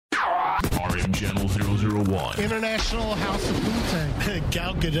Starring Channel 001. International House of Wu-Tang.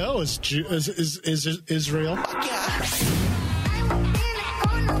 Gal Gadot is Israel.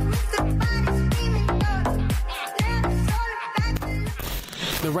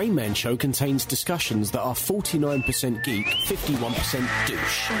 The Rain Man Show contains discussions that are 49% geek, 51%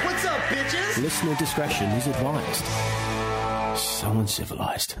 douche. What's up, bitches? Listener discretion is advised. So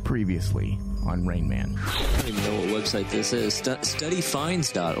uncivilized. Previously on Rain Man. I don't even know what website this is.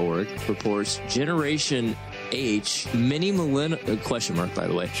 Studyfinds.org reports Generation H, mini millennial, question mark, by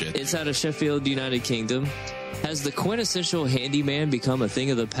the way. Shit. It's out of Sheffield, United Kingdom. Has the quintessential handyman become a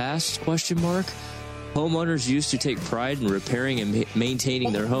thing of the past, question mark? Homeowners used to take pride in repairing and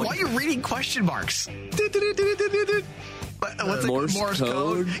maintaining their home. Why are you reading question marks? What's Morse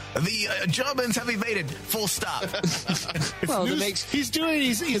code? The Germans have invaded. Full stop. Well, He's into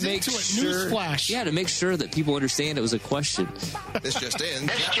it. Newsflash. Yeah, to make sure that people understand it was a question. This just in.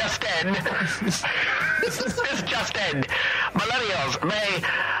 This just in. This just in. Millennials may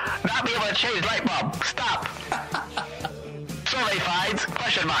not be able to change light bulb. Stop. Survey finds,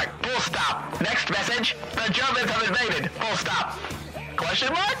 question mark, full stop. Next message, the Germans have invaded, full stop.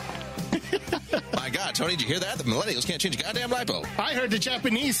 Question mark? My God, Tony, did you hear that? The millennials can't change a goddamn light bulb. I heard the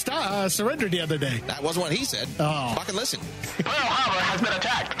Japanese surrendered the other day. That wasn't what he said. Oh. Fucking listen. Pearl Harbor has been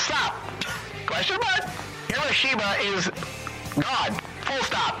attacked. Stop. Question mark? Hiroshima is gone. Full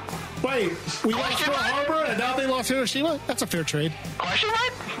stop. Wait, we lost Question Pearl mark? Harbor and now they lost Hiroshima? That's a fair trade. Question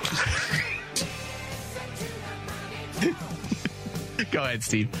mark? Go ahead,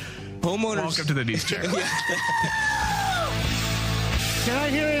 Steve. Homeowners. Welcome to the news chair. Can I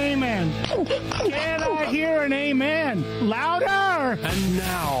hear an amen? Can I hear an amen? Louder! And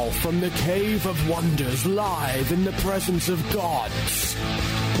now, from the Cave of Wonders, live in the presence of gods,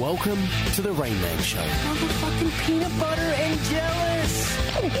 welcome to the Rain Man Show. Motherfucking peanut butter and jealous.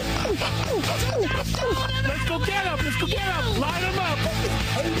 Let's go get him! Let's go get him! Line him up!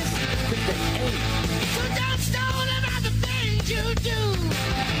 So don't stone about the things you do.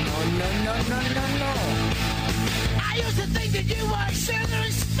 No. I used to think that you were sugar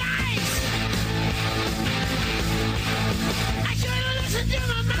and spice. I should have listened to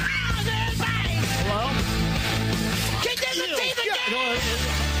my mom's advice. Hello? Get this a teeth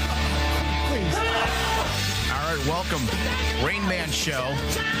All right, welcome. Rain Man Show,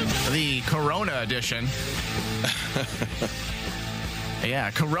 the Corona edition.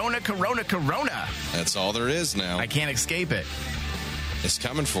 Yeah, Corona. That's all there is now. I can't escape it. It's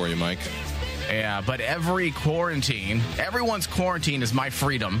coming for you, Mike. Yeah, but everyone's quarantine is my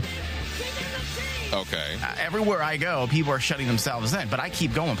freedom. Okay. Everywhere I go, people are shutting themselves in, but I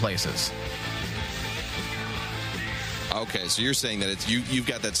keep going places. Okay, so you're saying that it's you've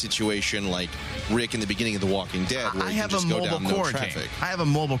got that situation like Rick in the beginning of The Walking Dead where I you have can a just go mobile down no quarantine. traffic. I have a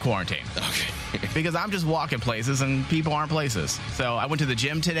mobile quarantine. Okay. Because I'm just walking places and people aren't places. So I went to the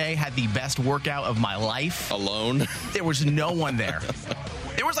gym today, had the best workout of my life. Alone? There was no one there.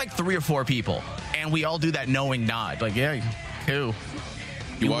 There was like 3 or 4 people, and we all do that knowing nod. Like, yeah, who?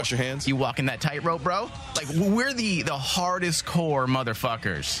 You wash your hands? You walking that tightrope, bro? Like, we're the hardest core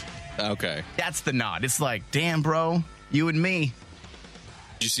motherfuckers. Okay. That's the nod. It's like, damn, bro, you and me.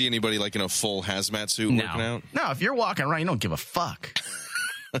 Did you see anybody like in a full hazmat suit working out? No, if you're walking around, you don't give a fuck.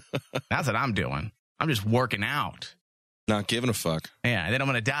 That's what I'm doing. I'm just working out. Not giving a fuck. Yeah, and then I'm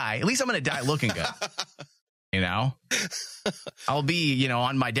going to die. At least I'm going to die looking good. You know? I'll be,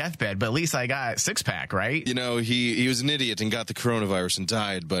 on my deathbed, but at least I got 6-pack, right? He was an idiot and got the coronavirus and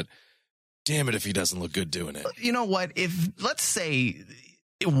died, but damn it if he doesn't look good doing it. You know what? Let's say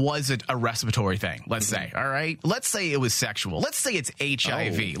it wasn't a respiratory thing, let's say, all right? Let's say it was sexual. Let's say it's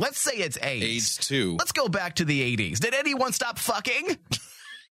HIV. Oh. Let's say it's AIDS. AIDS too. Let's go back to the 80s. Did anyone stop fucking?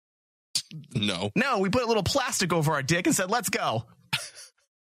 No. No, we put a little plastic over our dick and said, let's go.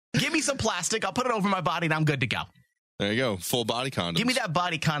 Give me some plastic. I'll put it over my body and I'm good to go. There you go. Full body condoms. Give me that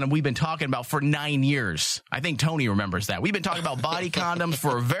body condom we've been talking about for 9 years. I think Tony remembers that. We've been talking about body condoms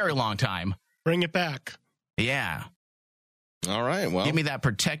for a very long time. Bring it back. Yeah. All right, well. Give me that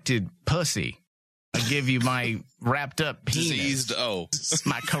protected pussy. I give you my wrapped up penis. Diseased,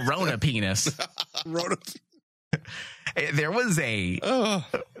 My corona penis. There was a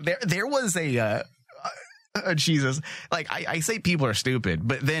Jesus. Like, I say people are stupid,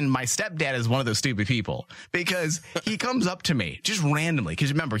 but then my stepdad is one of those stupid people because he comes up to me just randomly.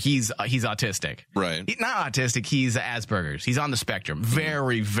 Because remember, he's autistic. Right. He's not autistic. He's Asperger's. He's on the spectrum.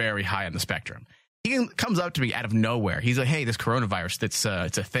 Very, very high on the spectrum. He comes up to me out of nowhere. He's like, hey, this coronavirus, it's a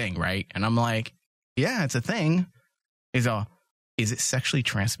thing, right? And I'm like, yeah, it's a thing. He's all, is it sexually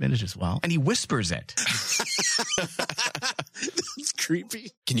transmitted as well? And he whispers it. It's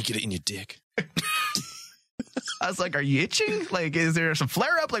creepy. Can you get it in your dick? I was like, are you itching? Like, is there some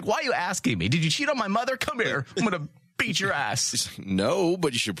flare up? Like, why are you asking me? Did you cheat on my mother? Come here. I'm going to beat your ass. No,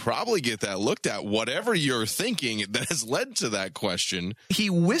 but you should probably get that looked at. Whatever you're thinking that has led to that question. He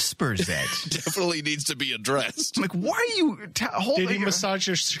whispers it. Definitely needs to be addressed. I'm like, why are you holding? Did he massage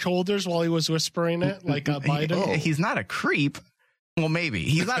your shoulders while he was whispering it like Biden? He's not a creep. Well, maybe.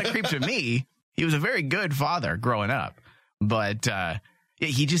 He's not a creep to me. He was a very good father growing up. But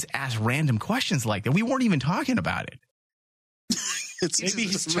he just asked random questions like that. We weren't even talking about it. Maybe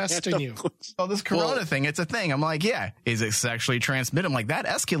he's testing you. Oh, this corona thing, it's a thing. I'm like, yeah. Is it sexually transmitted? I'm like, that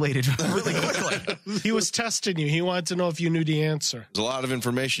escalated really quickly. He was testing you. He wanted to know if you knew the answer. There's a lot of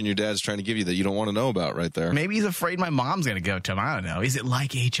information your dad's trying to give you that you don't want to know about right there. Maybe he's afraid my mom's going to go to him. I don't know. Is it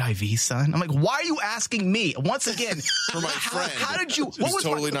like HIV, son? I'm like, why are you asking me? Once again, For my friend. How did you, what was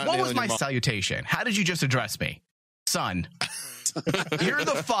totally not what was nailing my your mom. salutation? How did you just address me? Son, you're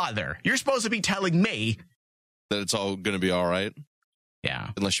the father. You're supposed to be telling me. That it's all going to be all right, Yeah.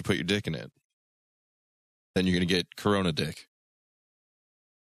 unless you put your dick in it. Then you're going to get Corona dick.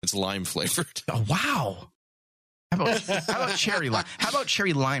 It's lime flavored. Oh, wow. How about cherry lime? How about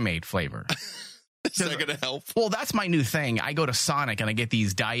cherry limeade flavor? Is that going to help? Well, that's my new thing. I go to Sonic and I get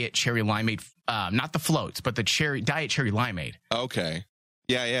these diet cherry limeade, not the floats, but the diet cherry limeade. Okay.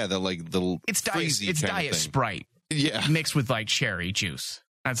 Yeah. The It's diet. freezy It's kind of diet thing. Sprite Yeah. mixed with like cherry juice.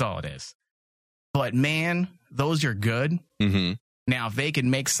 That's all it is. But man, those are good. Mm-hmm. Now, if they can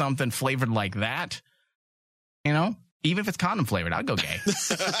make something flavored like that, you know, even if it's condom flavored, I'll go gay.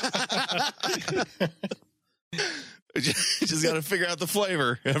 Just got to figure out the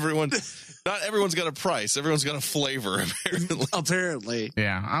flavor. Not everyone's got a price. Everyone's got a flavor. Apparently. Apparently.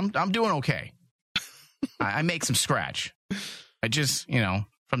 Yeah, I'm doing okay. I make some scratch. I just, you know,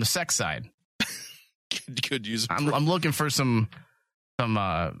 from the sex side, Could use. I'm looking for some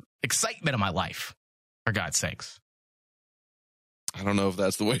excitement in my life, for God's sakes. I don't know if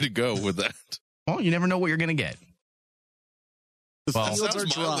that's the way to go with that. Well, you never know what you're going to get. The Well, fields are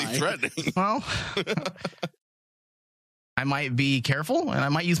Sounds mildly dry. threatening. Well, I might be careful and I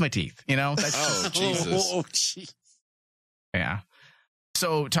might use my teeth, you know? That's Oh, Jesus. Oh, jeez. yeah.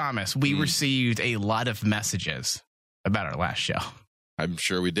 So, Thomas, we received a lot of messages about our last show. I'm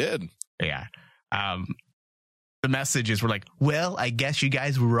sure we did. Yeah. The messages were like, well, I guess you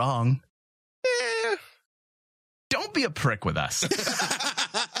guys were wrong. Don't be a prick with us.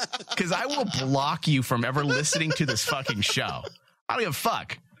 Because I will block you from ever listening to this fucking show. I don't give a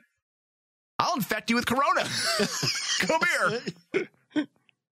fuck. I'll infect you with corona. Come here.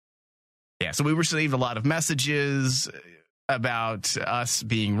 Yeah, so we received a lot of messages about us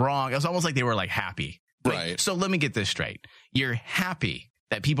being wrong. It was almost like they were like happy. Like, Right. so let me get this straight. You're happy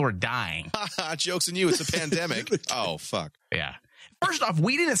that people are dying. Joke's on you. It's a pandemic. Oh, fuck. Yeah. First off,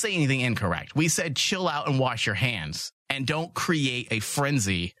 we didn't say anything incorrect. We said chill out and wash your hands and don't create a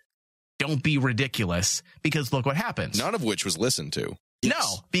frenzy. Don't be ridiculous, because look what happens. None of which was listened to. No,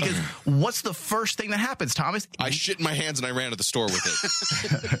 because what's the first thing that happens, Thomas? I shit in my hands and I ran to the store with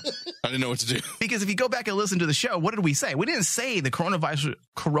it. I didn't know what to do. Because if you go back and listen to the show, what did we say? We didn't say the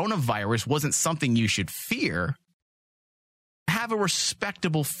coronavirus wasn't something you should fear. Have a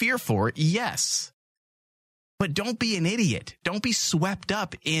respectable fear for it, yes. But don't be an idiot. Don't be swept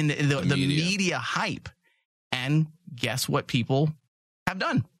up in the media hype. And guess what people have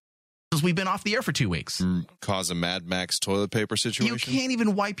done? Because we've been off the air for 2 weeks. Cause a Mad Max toilet paper situation. You can't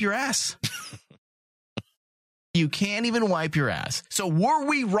even wipe your ass. You can't even wipe your ass. So were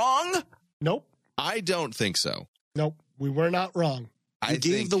we wrong? Nope. I don't think so. Nope. We were not wrong. You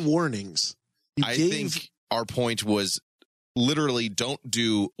gave the warnings. I think our point was literally don't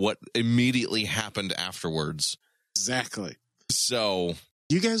do what immediately happened afterwards. Exactly. So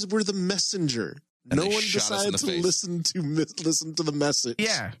you guys were the messenger. And No they one shot us in decided the to face. listen to the message.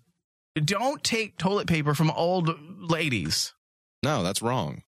 Yeah. Don't take toilet paper from old ladies. no, that's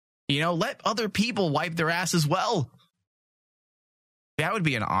wrong. You know, let other people wipe their ass as well. That would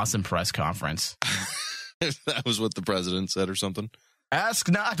be an awesome press conference. That was what the president said or something. Ask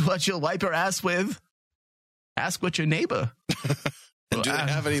not what you'll wipe your ass with. Ask what your neighbor. And do they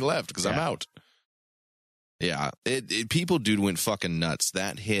have any left? Because I'm Yeah. out. Yeah. People, dude, went fucking nuts.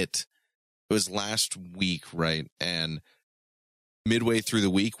 That hit, it was last week, right? And midway through the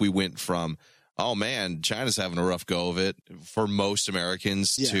week, we went from, oh man, China's having a rough go of it for most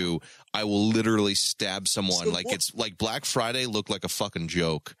Americans to, I will literally stab someone. So like what- it's like Black Friday looked like a fucking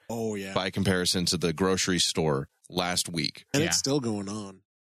joke Oh, yeah. by comparison to the grocery store last week. And Yeah. it's still going on.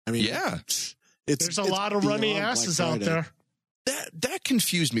 I mean, Yeah. it's There's a lot of runny beyond Black asses out Friday. there. That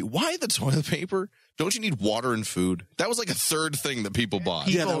confused me. Why the toilet paper? Don't you need water and food? That was like a third thing that people bought.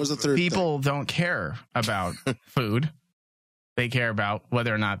 Yeah, that was the third People don't care about food. They care about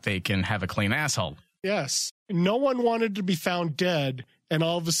whether or not they can have a clean asshole. Yes. No one wanted to be found dead, and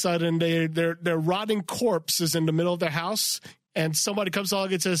all of a sudden their rotting corpse is in the middle of their house, and somebody comes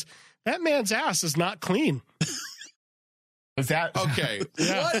along and says, that man's ass is not clean. Is that okay?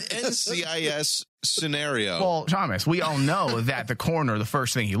 Yeah. What NCIS scenario? Well, Thomas, we all know that the coroner, the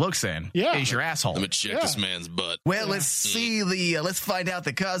first thing he looks in is your asshole. Let me check this man's butt. Well, let's see let's find out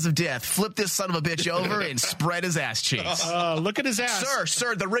the cause of death. Flip this son of a bitch over and spread his ass cheeks. Look at his ass.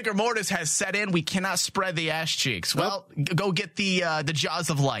 Sir, the rigor mortis has set in. We cannot spread the ass cheeks. Well, go get the jaws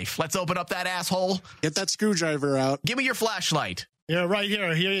of life. Let's open up that asshole. Get that screwdriver out. Give me your flashlight. Yeah, right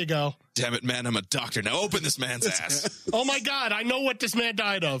here. Here you go. Damn it, man. I'm a doctor. Now open this man's ass. Oh, my God. I know what this man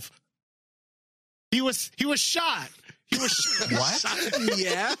died of. He was shot. He was what?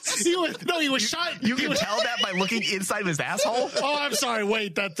 Yes. He was shot. You can tell that by looking inside of his asshole? Oh, I'm sorry.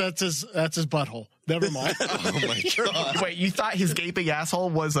 Wait, that's his butthole. Never mind. Oh, my God. Wait, you thought his gaping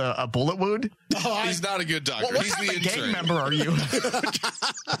asshole was a bullet wound? Oh, He's not a good doctor. What He's type the of gang intern. member are you?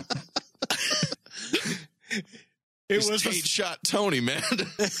 It was Tate shot Tony, man.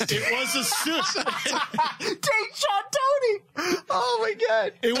 It was a suicide. Tate shot Tony. Oh my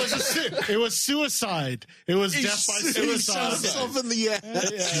God. It was suicide. It was death by He suicide. shot himself in the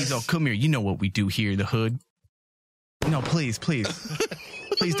ass. Jeez, come here. You know what we do here in the hood. No, please.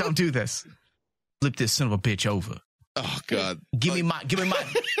 Please don't do this. Flip this son of a bitch over. Oh God. Give me my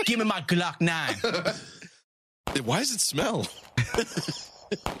Glock 9. Why does it smell?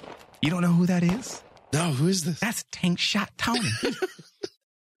 You don't know who that is? No, who is this? That's Tank Shot Tony.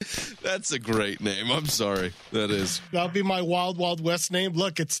 That's a great name. I'm sorry. That is. That'll be my Wild Wild West name.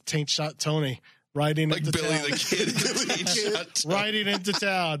 Look, it's Taint Shot Tony riding Like into Billy town. the Kid. Tate shot Tony. Riding into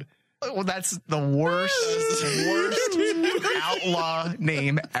town. Well, that's the worst outlaw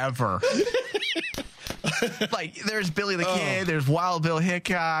name ever. Like, there's Billy the Kid, there's Wild Bill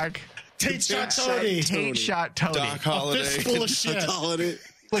Hickok. Taint Shot Tony. Taint Shot Tony. Doc Holliday. Fistful of shit. Holiday.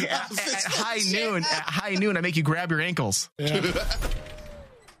 Look, at high noon, I make you grab your ankles. Yeah.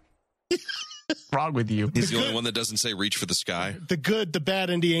 What's wrong with you? He's the only one that doesn't say reach for the sky. The good, the bad,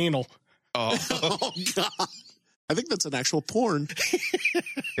 and the anal. Oh, Oh, God. I think that's an actual porn.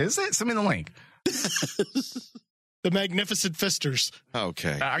 Is it? Send me the link. The Magnificent Fisters.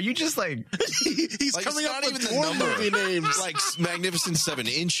 okay. Are you just like... He's Like, coming it's up not with even the porn number. movie names. Like Magnificent 7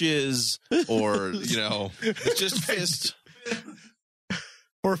 Inches or, it's just fist.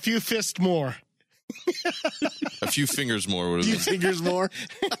 Or a few fist more. A few fingers more would Few have been. fingers more.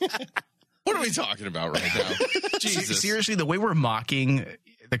 What are we talking about right now? Jesus. Seriously, the way we're mocking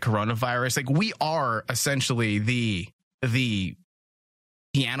the coronavirus, like, we are essentially the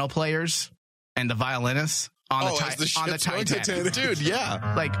piano players and the violinists on the Titanic. Dude,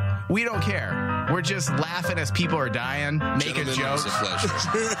 yeah. Like, we don't care. We're just laughing as people are dying, making Gentlemen, jokes. it's a pleasure.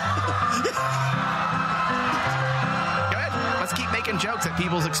 Good. Let's keep making jokes at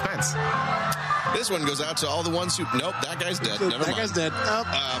people's expense. This one goes out to all the ones who. Nope, that guy's dead. Never That mind. guy's dead. Oh.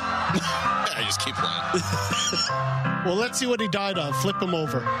 I just keep playing. Well, let's see what he died of. Flip him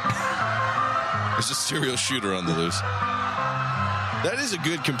over. There's a serial shooter on the loose. That is a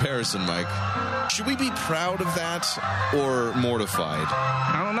good comparison, Mike. Should we be proud of that or mortified?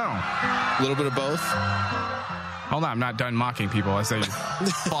 I don't know. A little bit of both? Hold on, I'm not done mocking people as they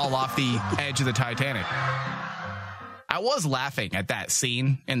fall off the edge of the Titanic. I was laughing at that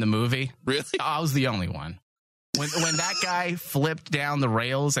scene in the movie. Really? I was the only one. When that guy flipped down the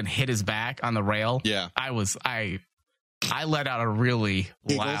rails and hit his back on the rail, Yeah. I let out a really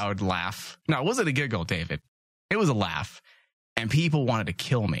loud laugh. No, it wasn't a giggle, David. It was a laugh. And people wanted to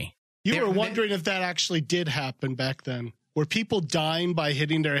kill me. You were wondering if that actually did happen back then. Were people dying by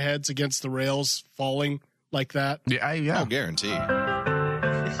hitting their heads against the rails, falling like that? Yeah. Oh, guarantee.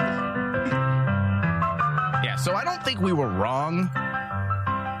 Yeah, so I don't think we were wrong.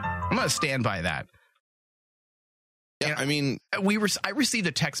 I'm going to stand by that. Yeah, I mean, I received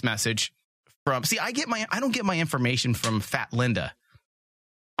a text message from. See, I don't get my information from Fat Linda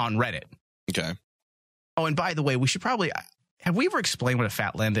on Reddit. okay. Oh, and by the way, we should probably have we ever explained what a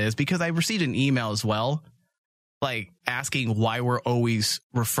Fat Linda is? Because I received an email as well, like asking why we're always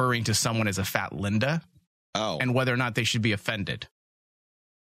referring to someone as a Fat Linda Oh, and whether or not they should be offended.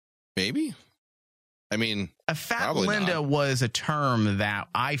 maybe. I mean, A Fat Probably Linda not. was a term that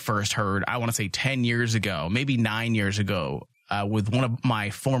I first heard, I want to say 10 years ago, maybe 9 years ago, with one of my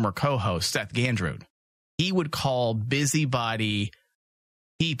former co-hosts, Seth Gandrud. He would call busybody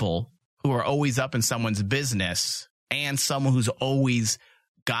people who are always up in someone's business and someone who's always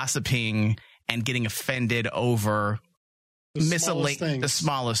gossiping and getting offended over the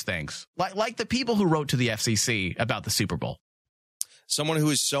smallest things. Like the people who wrote to the FCC about the Super Bowl. Someone who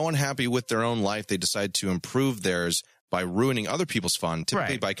is so unhappy with their own life, they decide to improve theirs by ruining other people's fun,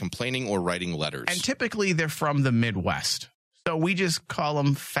 typically by complaining or writing letters. And typically they're from the Midwest. So we just call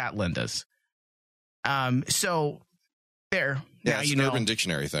them Fat Lindas. So there. Yeah, now it's you an know. Urban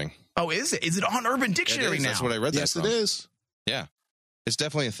Dictionary thing. Oh, is it? Is it on Urban Dictionary now? That's what I read that from. Yes, it is. Yeah. It's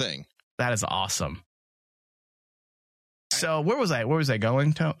definitely a thing. That is awesome. So where was I? Where was I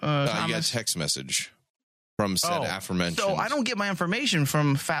going to? You got a text message from said aforementioned. So I don't get my information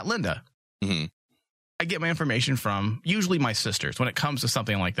from Fat Linda. Mm-hmm. I get my information from usually my sisters when it comes to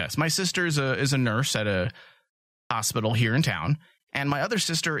something like this. My sister is a nurse at a hospital here in town, and my other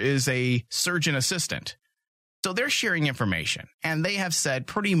sister is a surgeon assistant. So they're sharing information, and they have said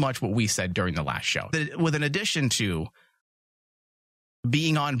pretty much what we said during the last show. With an addition to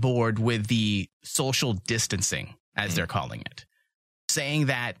being on board with the social distancing, as they're calling it, saying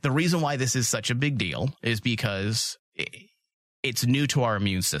that the reason why this is such a big deal is because it's new to our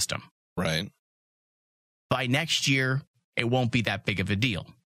immune system. Right. By next year, it won't be that big of a deal.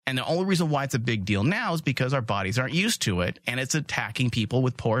 And the only reason why it's a big deal now is because our bodies aren't used to it, and it's attacking people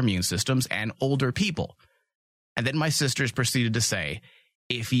with poor immune systems and older people. And then my sisters proceeded to say,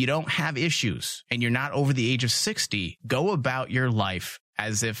 if you don't have issues and you're not over the age of 60, go about your life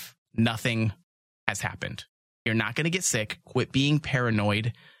as if nothing has happened. You're not going to get sick. Quit being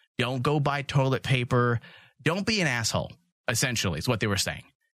paranoid. Don't go buy toilet paper. Don't be an asshole, essentially, is what they were saying.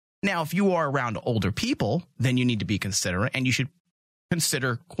 Now, if you are around older people, then you need to be considerate, and you should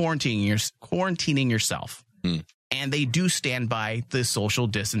consider quarantining yourself. And they do stand by the social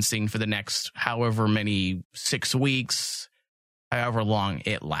distancing for the next however many 6 weeks, however long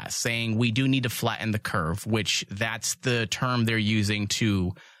it lasts, saying we do need to flatten the curve, which that's the term they're using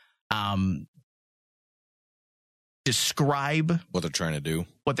to describe what they're trying to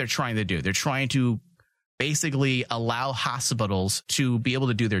do. They're trying to basically allow hospitals to be able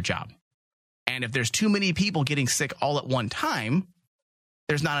to do their job. And if there's too many people getting sick all at one time,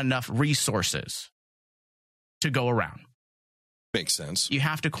 there's not enough resources to go around. Makes sense. You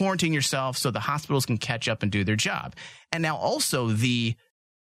have to quarantine yourself so the hospitals can catch up and do their job. And now also the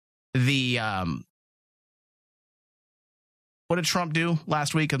what did Trump do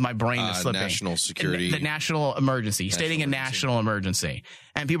last week? Because my brain is slipping. National security. The national emergency, stating a national emergency.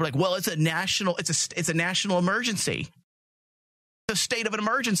 And people are like, well, it's a national emergency. The state of an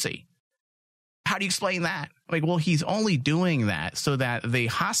emergency. How do you explain that? Like, well, he's only doing that so that the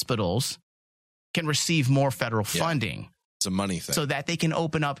hospitals can receive more federal funding. It's a money thing. So that they can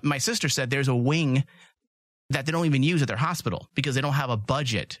open up. My sister said there's a wing that they don't even use at their hospital because they don't have a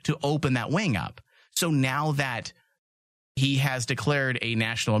budget to open that wing up. So now that he has declared a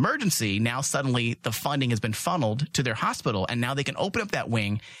national emergency, now suddenly the funding has been funneled to their hospital, and now they can open up that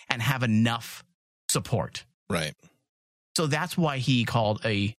wing and have enough support. Right. So that's why he called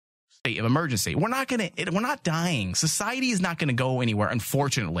a state of emergency. We're not dying. Society is not going to go anywhere,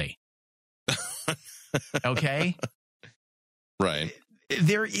 unfortunately. Okay? Right.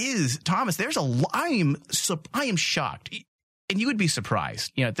 There is, Thomas, I am shocked. And you would be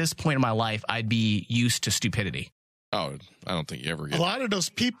surprised. You know, at this point in my life, I'd be used to stupidity. Oh, I don't think you ever get a lot of those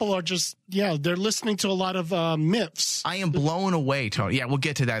people are just, they're listening to a lot of myths. I am blown away, Tony. Yeah, we'll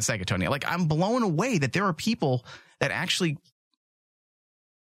get to that in a second, Tony. Like, I'm blown away that there are people that actually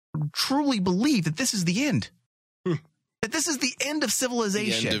truly believe that this is the end. That this is the end of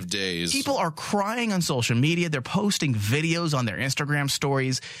civilization. The end of days. People are crying on social media. They're posting videos on their Instagram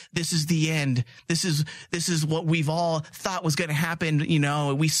stories. This is the end. This is what we've all thought was going to happen. You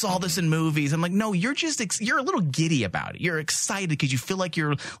know, we saw this in movies. I'm like, no, you're a little giddy about it. You're excited because you feel like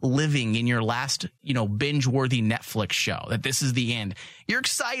you're living in your last, binge-worthy Netflix show, that this is the end. You're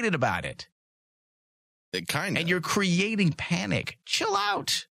excited about it. And you're creating panic. Chill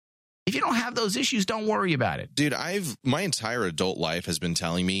out. If you don't have those issues, don't worry about it. Dude, my entire adult life has been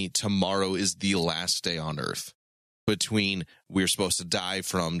telling me tomorrow is the last day on Earth. Between we're supposed to die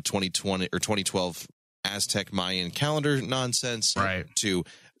from 2020 or 2012 Aztec Mayan calendar nonsense, right, to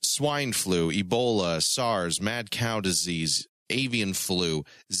swine flu, Ebola, SARS, mad cow disease, avian flu,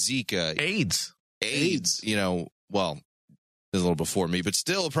 Zika, AIDS. Well, a little before me, but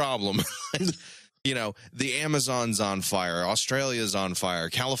still a problem. The Amazon's on fire. Australia's on fire.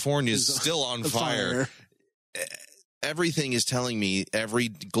 California's still on fire. Everything is telling me every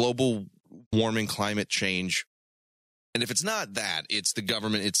global warming, climate change. And if it's not that, it's the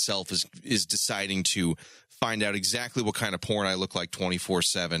government itself is deciding to find out exactly what kind of porn I look like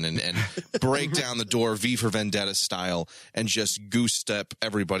 24/7 and break down the door V for Vendetta style and just goose step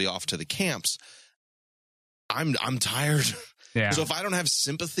everybody off to the camps. I'm tired. Yeah. So if I don't have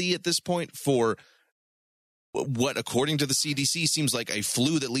sympathy at this point for what, according to the CDC, seems like a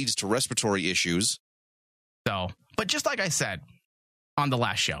flu that leads to respiratory issues. So, but just like I said on the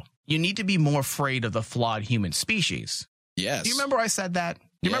last show, you need to be more afraid of the flawed human species. Yes. Do you remember I said that?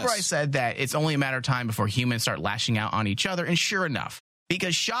 You remember I said that it's only a matter of time before humans start lashing out on each other? And sure enough,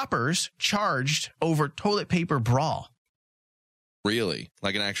 because shoppers charged over toilet paper brawl. Really?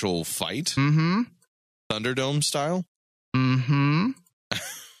 Like an actual fight? Mm-hmm. Thunderdome style? Mm-hmm.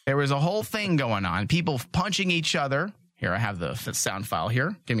 There was a whole thing going on. People punching each other. Here, I have the sound file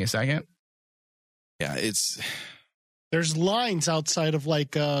here. Give me a second. Yeah, There's lines outside of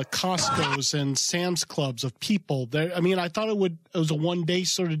like Costco's and Sam's Clubs of people. There, I mean, I thought it was a one-day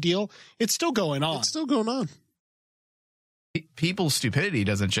sort of deal. It's still going on. It's still going on. People's stupidity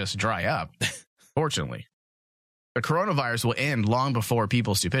doesn't just dry up, fortunately. The coronavirus will end long before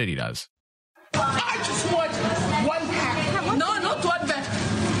people's stupidity does. I just want one pack. No, not one pack.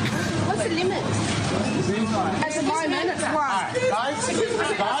 What's the limit? As a 5 minutes. Right. Guys,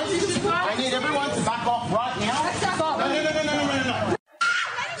 I need everyone to back off right now. No.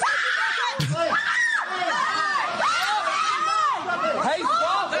 Hey,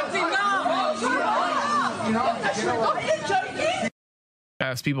 stop! That's enough!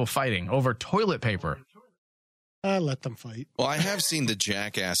 As people fighting over toilet paper. Let them fight. Well, I have seen the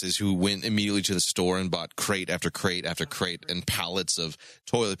jackasses who went immediately to the store and bought crate after crate after crate and pallets of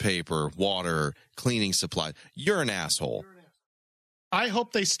toilet paper, water, cleaning supplies. You're an asshole. I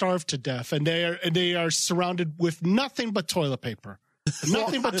hope they starve to death and they are surrounded with nothing but toilet paper.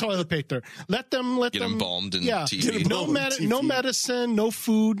 Nothing but toilet paper. Let them Get embalmed in yeah, TV. No medicine, no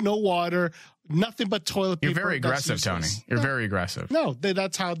food, no water, nothing but toilet paper. You're very aggressive, Tony. You're very aggressive. No,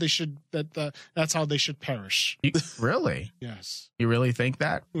 that's how they should. That's how they should perish. Really? Yes. You really think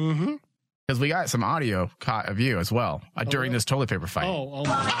that? Mm-hmm. Because we got some audio caught of you as well during this toilet paper fight.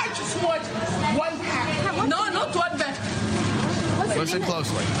 I just want one pack. No, not one pack. Listen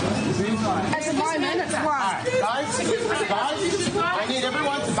closely. As a 5 minutes. Right. Guys, I need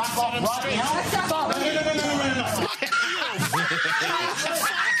everyone to back off right now.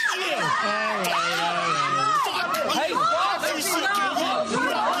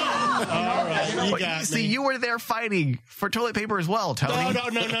 You were there fighting for toilet paper as well, Tony.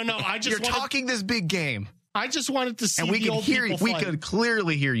 No. You're talking this big game. I just wanted to see and we the could old hear you. people We fight. could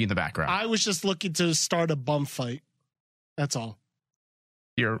clearly hear you in the background. I was just looking to start a bum fight. That's all.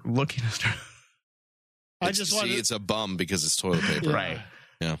 You're looking to start. It's a bum because it's toilet paper. Right.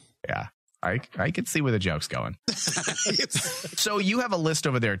 Yeah. I can see where the joke's going. So you have a list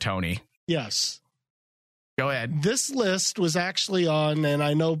over there, Tony. Yes. Go ahead. This list was actually on, and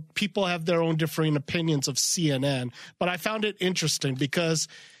I know people have their own differing opinions of CNN, but I found it interesting because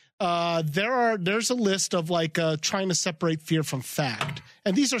there's a list of like trying to separate fear from fact,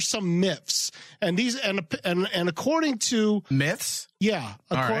 and these are some myths, and according to myths,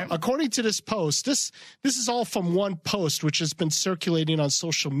 according to this post, this is all from one post which has been circulating on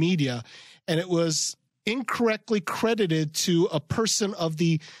social media, and it was incorrectly credited to a person of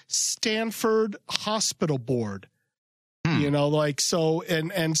the Stanford Hospital Board. You know, like, so,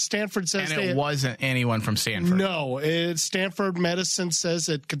 and Stanford says... And it wasn't anyone from Stanford. No, Stanford Medicine says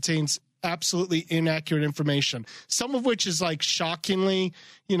it contains absolutely inaccurate information, some of which is like shockingly,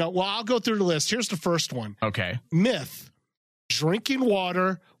 I'll go through the list. Here's the first one. Okay. Myth: drinking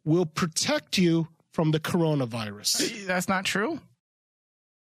water will protect you from the coronavirus. That's not true.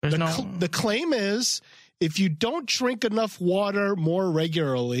 The claim is, if you don't drink enough water more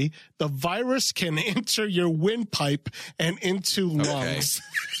regularly, the virus can enter your windpipe and into lungs.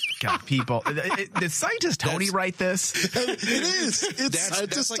 God, people. Did scientist Tony write this? It is.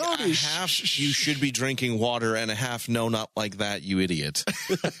 That's like a half you should be drinking water and a half no, not like that, you idiot.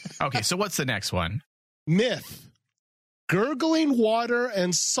 Okay, so what's the next one? Myth: gurgling water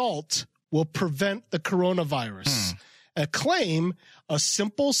and salt will prevent the coronavirus. A claim: a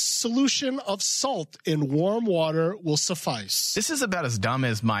simple solution of salt in warm water will suffice. This is about as dumb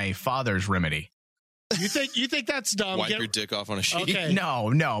as my father's remedy. You think that's dumb? Wipe your dick off on a sheet? Okay.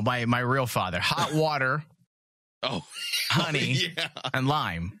 No, my real father. Hot water, honey, and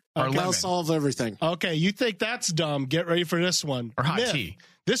lime. Or Okay, lemon. I'll solve everything. Okay, you think that's dumb? Get ready for this one. Or hot Myth. tea.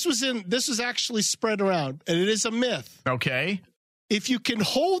 This was actually spread around, and it is a myth. Okay. If you can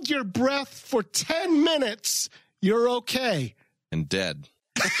hold your breath for 10 minutes, you're okay. And dead.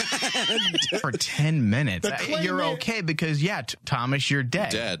 For 10 minutes. The claim You're is- okay because, Thomas, you're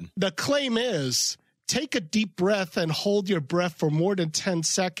dead. Dead. The claim is take a deep breath and hold your breath for more than 10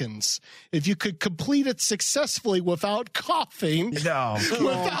 seconds. If you could complete it successfully without coughing,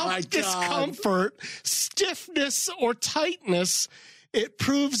 without discomfort, stiffness, or tightness, it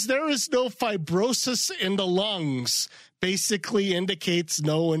proves there is no fibrosis in the lungs. Basically indicates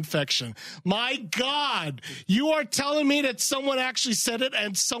no infection. My God, you are telling me that someone actually said it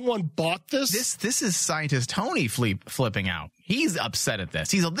and someone bought this? This is scientist Tony flipping out. He's upset at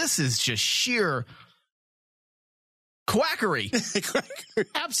this. He's like, this is just sheer quackery.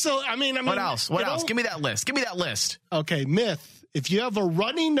 Absolutely. I mean, what else? What else? Give me that list. Okay, myth. If you have a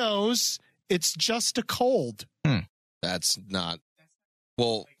runny nose, it's just a cold. That's not.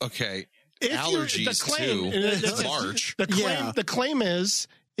 Well, okay. Allergies too. March. The claim is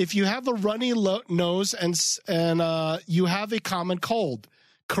if you have a runny nose and you have a common cold.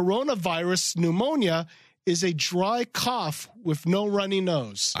 Coronavirus pneumonia is a dry cough with no runny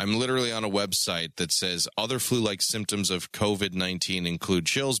nose. I'm literally on a website that says other flu-like symptoms of COVID-19 include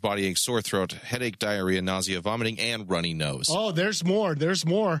chills, body ache, sore throat, headache, diarrhea, nausea, vomiting, and runny nose. Oh, there's more.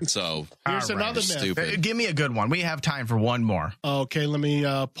 So here's another myth. Stupid. Give me a good one. We have time for one more. Okay, let me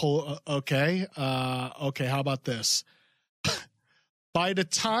pull. Okay, how about this? By the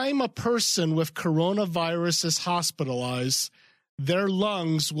time a person with coronavirus is hospitalized, their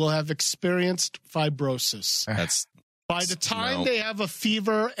lungs will have experienced fibrosis. By the time they have a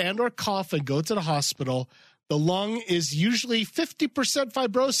fever and or cough and go to the hospital, the lung is usually 50%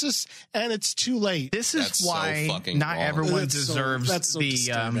 fibrosis, and it's too late. This is why not everyone deserves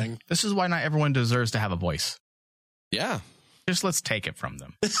this is why not everyone deserves to have a voice. Yeah. Just let's take it from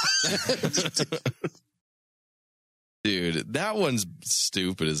them. Dude, that one's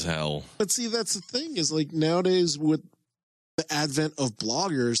stupid as hell. But see, that's the thing is like nowadays with the advent of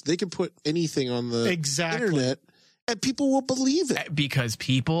bloggers, they can put anything on the internet and people will believe it. Because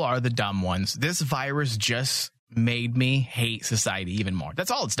people are the dumb ones. This virus just made me hate society even more.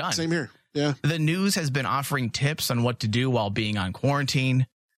 That's all it's done. Same here. Yeah. The news has been offering tips on what to do while being on quarantine,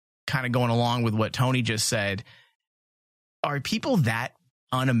 kind of going along with what Tony just said. Are people that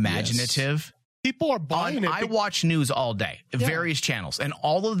unimaginative? Yes. People are buying it. I watch news all day, various channels, and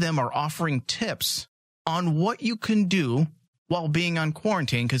all of them are offering tips on what you can do while being on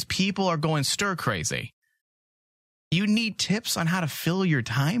quarantine because people are going stir crazy. You need tips on how to fill your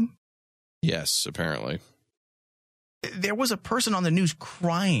time? Yes, apparently. There was a person on the news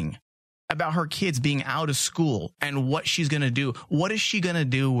crying about her kids being out of school and what she's going to do. What is she going to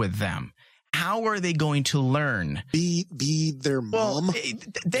do with them? How are they going to learn? Be their mom?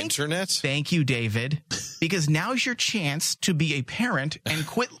 Internet? Thank you, David. Because now's your chance to be a parent and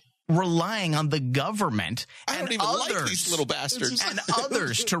quit relying on the government and like these little bastards and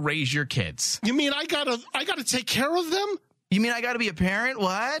others to raise your kids. You mean I gotta take care of them? You mean I gotta be a parent?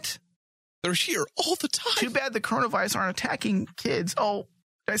 What? They're here all the time. Too bad the coronavirus aren't attacking kids. Oh,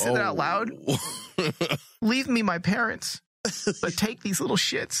 did I say that out loud? Leave me my parents, but take these little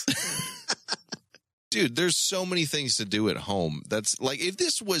shits. Dude, there's so many things to do at home. That's like if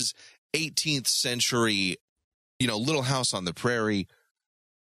this was 18th century, Little House on the Prairie.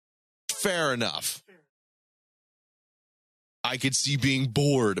 Fair enough. I could see being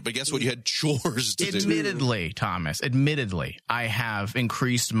bored, but guess what? You had chores to do. Admittedly, I have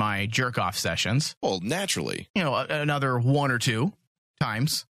increased my jerk-off sessions. Well, naturally. Another 1 or 2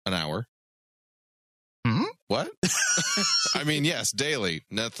 times. An hour. What? I mean, yes, daily.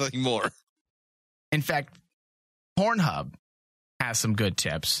 Nothing more. In fact, Pornhub has some good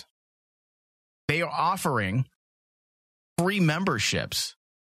tips. They are offering free memberships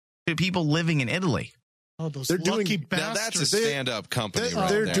to people living in Italy. Oh, those they're lucky doing bastards. Now that's a stand-up company.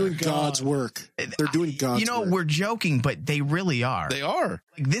 They're doing God's work. They're doing God's work. We're joking, but they really are. They are.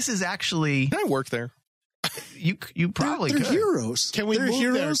 Like, this is actually. Can I work there? You probably they're could. heroes. Can we move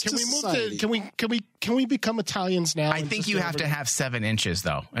there? Can we become Italians now? I think you have to have 7 inches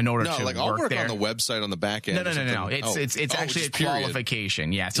though in order to work I'll work there. on the website on the back end. No. It's actually a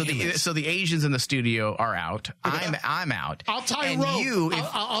qualification. Yeah. So the Asians in the studio are out. I'm out. I'll tie a rope.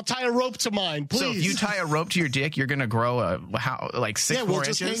 I'll tie a rope to mine, please. So if you tie a rope to your dick, you're gonna grow 6 more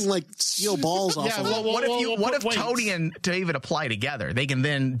inches. Just hang like steel balls off. Yeah. Of What if Tony and David apply together? They can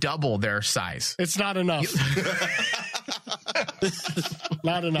then double their size. It's not enough.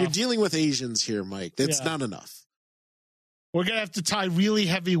 Not enough. You're dealing with Asians here, Mike. That's not enough. We're going to have to tie really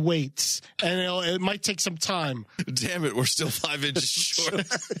heavy weights, and it might take some time. Damn it, we're still 5 inches short.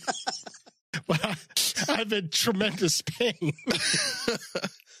 I'm in tremendous pain.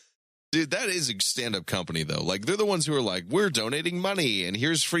 Dude, that is a stand-up company, though. Like, they're the ones who are like, we're donating money, and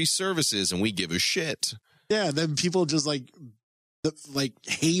here's free services, and we give a shit. Yeah, then people just,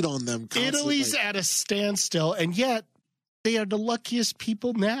 hate on them constantly. Italy's at a standstill, and yet they are the luckiest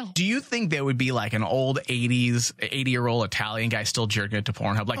people now. Do you think there would be like an old 80-year-old Italian guy still jerking it to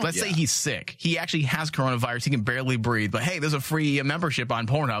Pornhub? Like, let's say he's sick. He actually has coronavirus. He can barely breathe. But hey, there's a free membership on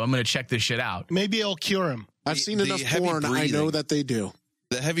Pornhub. I'm going to check this shit out. Maybe it'll cure him. I've seen enough porn. I know that they do.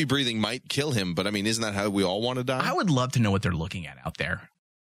 The heavy breathing might kill him, but I mean, isn't that how we all want to die? I would love to know what they're looking at out there.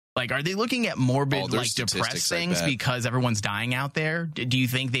 Like, are they looking at morbid, like depressed things because everyone's dying out there? Do you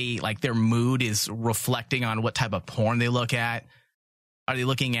think their mood is reflecting on what type of porn they look at? Are they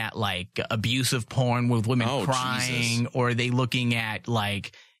looking at like abusive porn with women crying? Jesus. Or are they looking at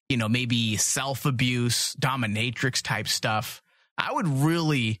like, maybe self-abuse, dominatrix type stuff? I would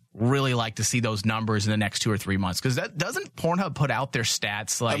really, really like to see those numbers in the next 2 or 3 months, because doesn't Pornhub put out their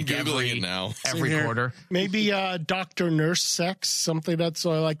stats like every quarter? Maybe doctor nurse sex, something that's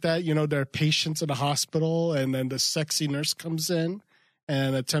like that. There are patients in a hospital, and then the sexy nurse comes in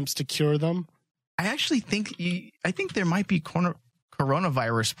and attempts to cure them. I actually think there might be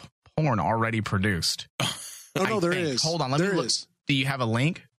coronavirus porn already produced. There is. Hold on, let me look. Do you have a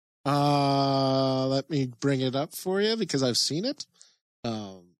link? Let me bring it up for you because I've seen it.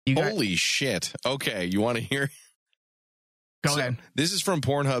 Holy shit. Okay, you want to hear? Go ahead. This is from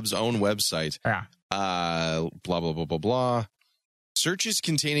Pornhub's own website. Yeah. Blah, blah, blah, blah, blah. Searches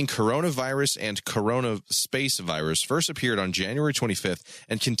containing coronavirus and corona space virus first appeared on January 25th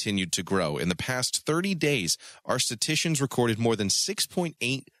and continued to grow. In the past 30 days, our statisticians recorded more than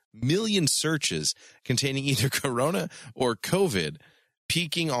 6.8 million searches containing either corona or COVID,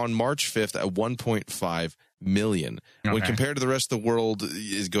 peaking on March 5th at 1.5 million. Okay. When compared to the rest of the world,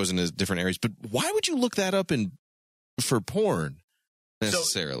 it goes into different areas. But why would you look that up for porn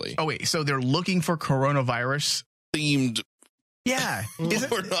necessarily? So they're looking for coronavirus themed. Yeah. Isn't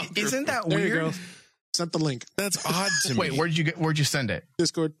that there weird? You go. Sent the link. That's odd to me. Wait, where'd you send it?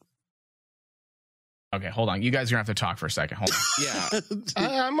 Discord. Okay, hold on. You guys are gonna have to talk for a second. Hold on. Yeah,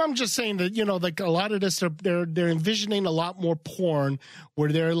 I'm just saying that like a lot of this, they're envisioning a lot more porn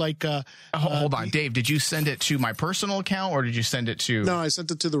where they're like. Hold on, Dave. Did you send it to my personal account or did you send it to? No, I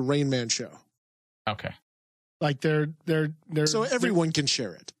sent it to the Rain Man show. Okay. Like they're so everyone can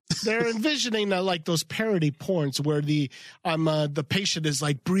share it. They're envisioning like those parody porns where the patient is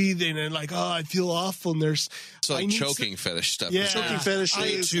like breathing and like, oh, I feel awful, and there's like choking fetish stuff. Yeah, choking fetish.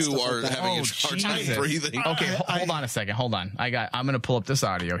 They too are having a hard time breathing. Okay, hold on a second. Hold on. I'm gonna pull up this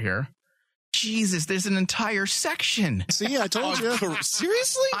audio here. Jesus, there's an entire section. See, I told you.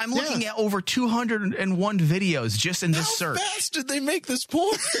 Seriously? I'm looking at over 201 videos just in this search. How fast did they make this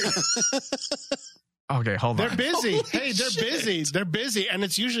porn? Okay, hold on. They're busy. Hey, they're busy. They're busy, and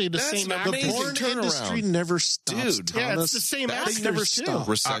it's usually the same. The porn industry never stops. Dude, yeah, it's the same actors. They never stop.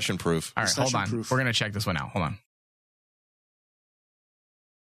 Recession proof. All right, hold on. We're gonna check this one out. Hold on.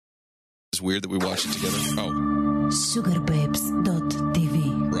 It's weird that we watched it together. Oh,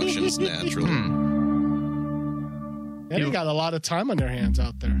 sugarbabes.tv. Russians naturally. Yeah, they got a lot of time on their hands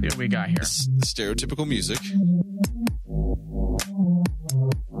out there. What we got here? Stereotypical music.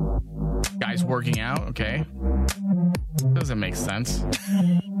 Guys working out, okay. Doesn't make sense.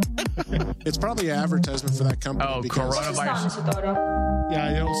 It's probably an advertisement for that company. Oh, coronavirus.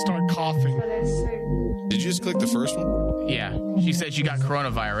 Yeah, he'll start coughing. Did you just click the first one? Yeah. She said she got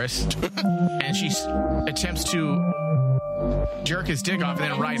coronavirus, and she attempts to jerk his dick off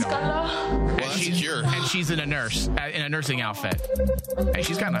and then write him. And she's in a nurse, in a nursing outfit. Hey,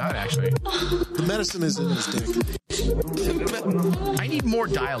 she's kind of hot, actually. The medicine is in his dick. I need more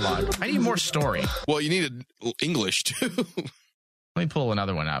dialogue. I need more story. Well, you need English, too. Let me pull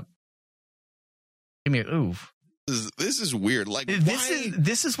another one up. Give me a oof. This is weird. Like,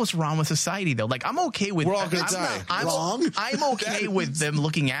 this is what's wrong with society, though. Like, I'm okay with. We're all gonna die. I'm okay with them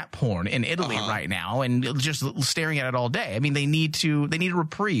looking at porn in Italy right now and just staring at it all day. I mean, they need a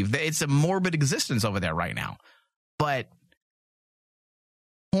reprieve. It's a morbid existence over there right now. But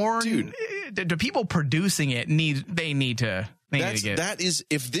porn, dude, the people producing it need to get. That is,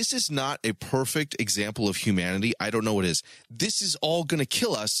 if this is not a perfect example of humanity, I don't know what is. This is all gonna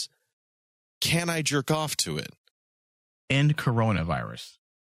kill us. Can I jerk off to it? End coronavirus.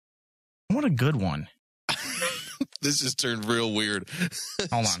 I want a good one. This just turned real weird.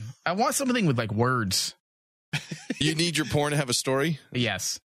 Hold on. I want something with like words. You need your porn to have a story?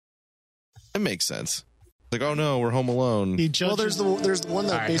 Yes. It makes sense. Like, oh no, we're home alone. Well, there's the one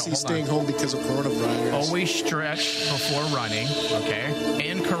that basically staying home because of coronavirus. Always stretch before running. Okay.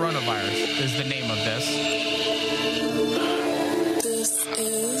 And coronavirus is the name of this. This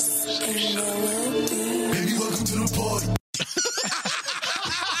is a melody. Baby, welcome to the party.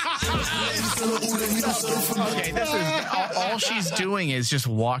 Okay, this is all all she's doing is just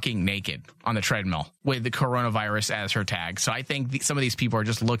walking naked on the treadmill with the coronavirus as her tag. So I think some of these people are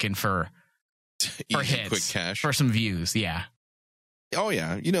just looking for hits, quick cash, for some views. Yeah. Oh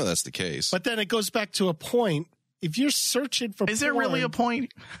yeah, you know that's the case. But then it goes back to a point. If you're searching for, is there really a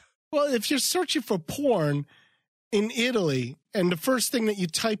point? Well, if you're searching for porn in Italy, and the first thing that you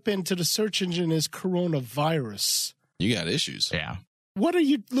type into the search engine is coronavirus, you got issues. Yeah. What are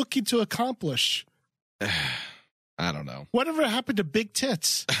you looking to accomplish? I don't know. Whatever happened to big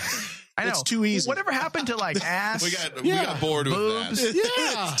tits? I know. It's too easy. Whatever happened to like ass? We got bored boobs. with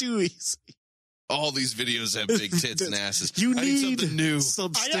that. Yeah, it's too easy. All these videos have big tits and asses. You I need something new.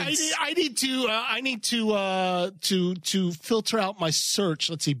 I need to filter out my search.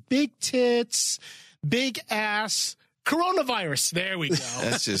 Let's see, big tits, big ass, coronavirus. There we go.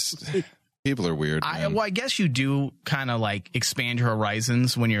 That's just people are weird. I guess you do kind of like expand your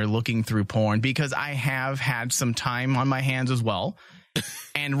horizons when you're looking through porn, because I have had some time on my hands as well.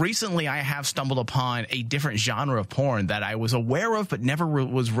 And recently I have stumbled upon a different genre of porn that I was aware of, but never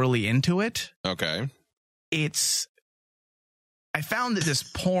was really into it. Okay. I found that this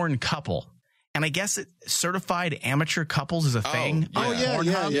porn couple, and I guess certified amateur couples is a thing.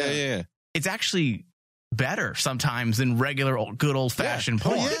 Yeah. It's actually better sometimes than regular good old fashioned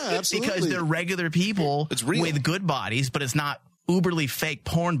porn. Oh, yeah, absolutely. Because they're regular people with good bodies, but it's not uberly fake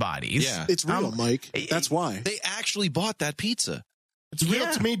porn bodies. Yeah. It's real, Mike. That's why. They actually bought that pizza. It's real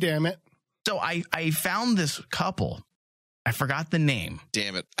to me, damn it. So I found this couple. I forgot the name.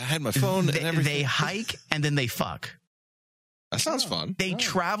 Damn it. I had my phone and everything. They hike and then they fuck. That sounds fun. They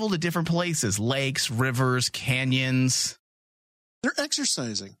travel to different places, lakes, rivers, canyons. They're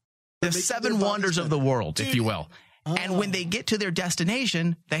exercising. The seven wonders of the world, if you will. And when they get to their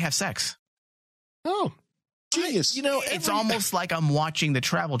destination, they have sex. Oh, genius. It's almost like I'm watching the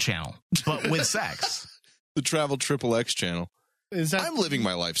Travel Channel, but with sex. The Travel XXX channel. I'm living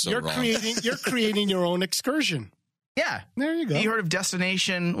my life so wrong. You're creating your own excursion. Yeah. There you go. You heard of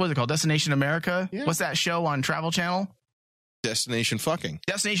Destination, what's it called? Destination America? Yeah. What's that show on Travel Channel? Destination fucking.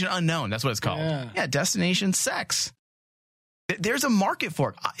 Destination Unknown. That's what it's called. Yeah, Destination Sex. There's a market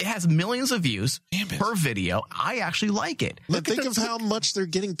for it. It has millions of views per video. I actually like it. Think of how much they're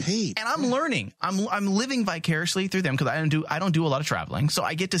getting paid. And I'm learning. I'm living vicariously through them because I don't do a lot of traveling. So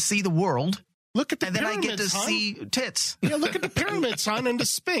I get to see the world. Look at the pyramids, and then I get to see tits. Yeah, look at the pyramids, son, and the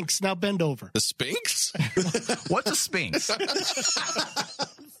Sphinx. Now bend over. The Sphinx? What's a Sphinx?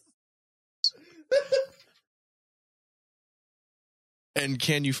 And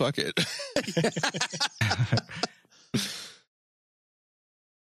can you fuck it?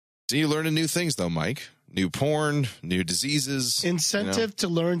 So you're learning new things, though, Mike. New porn, new diseases. Incentive to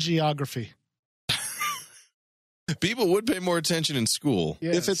learn geography. People would pay more attention in school.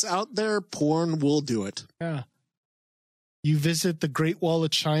 Yes. If it's out there, porn will do it. Yeah. You visit the Great Wall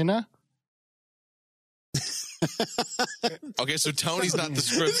of China. Okay, so Tony's not the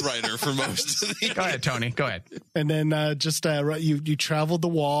script writer for most of the... Go ahead, Tony. Go ahead. And then you travel the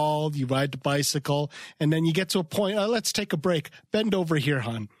wall, you ride the bicycle, and then you get to a point, let's take a break. Bend over here,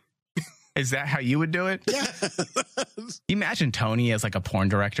 hon. Is that how you would do it? Yeah. Imagine Tony as like a porn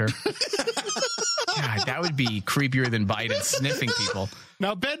director. God, that would be creepier than Biden sniffing people.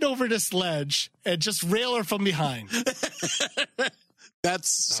 Now bend over this ledge and just rail her from behind. That's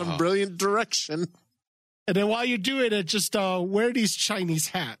some brilliant direction. And then while you do it, just wear these Chinese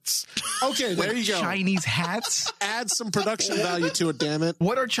hats. Okay, there you go. Chinese hats? Add some production value to it, damn it.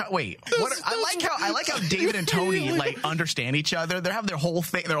 What are I like how David and Tony like understand each other. They have their whole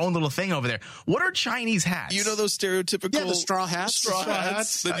thing, their own little thing over there. What are Chinese hats? You know those stereotypical the straw hats. Straw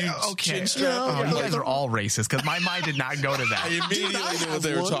hats. Okay. Chin strap. Oh, you guys are all racist because my mind did not go to that. I immediately knew what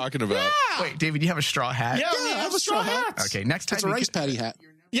they were talking about. Yeah. Wait, David, you have a straw hat? Yeah, I have a straw hat. Okay, next time it's a rice patty hat.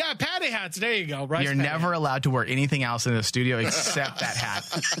 Yeah, patty hats. There you go. You're never allowed to wear anything else in the studio except that hat.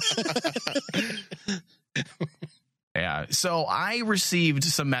 Yeah. So I received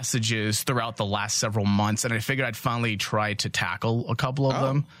some messages throughout the last several months, and I figured I'd finally try to tackle a couple of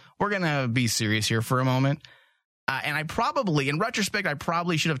them. We're going to be serious here for a moment. And in retrospect, I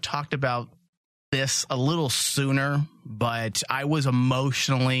probably should have talked about this a little sooner, but I was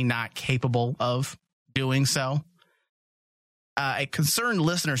emotionally not capable of doing so. A concerned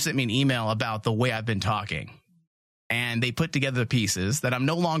listener sent me an email about the way I've been talking, and they put together the pieces that I'm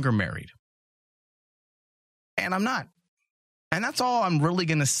no longer married, and I'm not. And that's all I'm really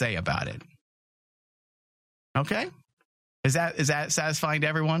going to say about it. Okay. Is that satisfying to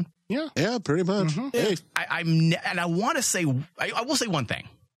everyone? Yeah. Yeah, pretty much. Mm-hmm. Hey. I want to say, I will say one thing.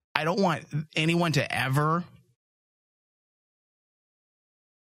 I don't want anyone to ever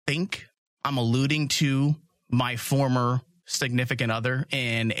think I'm alluding to my former significant other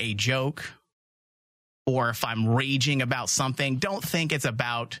in a joke, or if I'm raging about something, don't think it's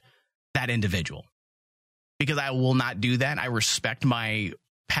about that individual, because I will not do that. I respect my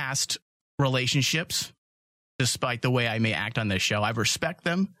past relationships, despite the way I may act on this show. I respect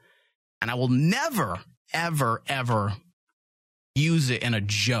them, and I will never, ever, ever use it in a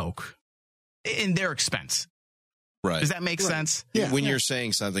joke in their expense. Right. Does that make sense? Yeah. When you're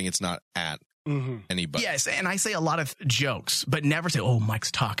saying something, it's not at anybody. Yes, and I say a lot of jokes, but never say, oh,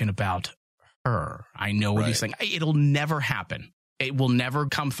 Mike's talking about her. I know what he's saying. It'll never happen. It will never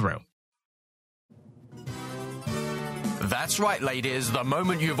come through. That's right, ladies. The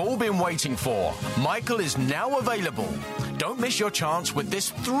moment you've all been waiting for. Michael is now available. Don't miss your chance with this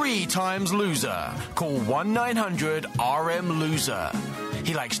 3 times loser. Call 1-900-RM-LOSER.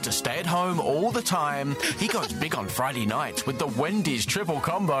 He likes to stay at home all the time. He goes big on Friday nights with the Wendy's triple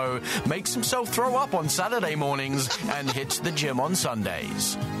combo, makes himself throw up on Saturday mornings, and hits the gym on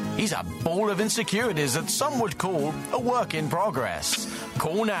Sundays. He's a ball of insecurities that some would call a work in progress.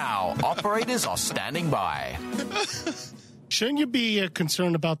 Call now. Operators are standing by. Shouldn't you be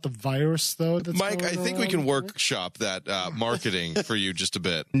concerned about the virus, though? That's Mike, I think we can workshop that marketing for you just a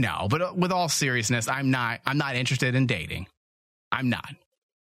bit. No, but with all seriousness, I'm not interested in dating. I'm not.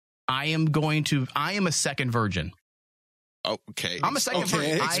 I am a second virgin. Okay. I'm a second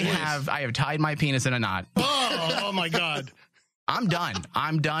virgin. I have tied my penis in a knot. Oh my God. I'm done.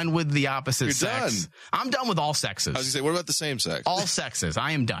 I'm done with the opposite sex. Done. I'm done with all sexes. I was going to say, what about the same sex? All sexes.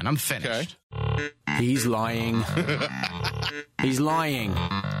 I am done. I'm finished. Okay. He's lying. He's lying.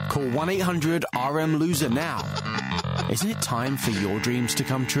 Call 1-800-RM-LOSER now. Isn't it time for your dreams to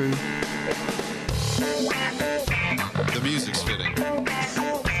come true? The music's fitting.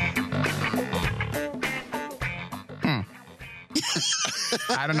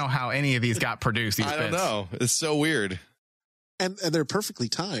 I don't know how any of these got produced. I don't know. It's so weird. And they're perfectly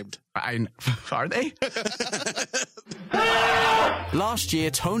timed. Are they? Last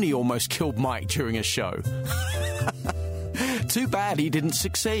year, Tony almost killed Mike during a show. Too bad he didn't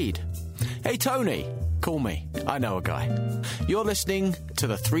succeed. Hey, Tony, call me. I know a guy. You're listening to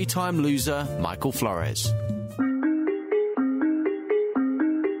the 3-time loser, Michael Flores.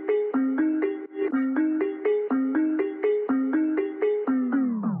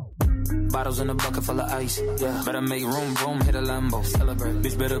 Bottles in a bucket full of ice. Yeah. Better make room, boom, hit a Lambo. Celebrate.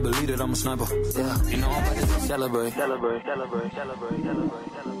 Bitch, better believe that I'm a sniper. Yeah. You know I'm about to celebrate. Celebrate, celebrate, celebrate, celebrate,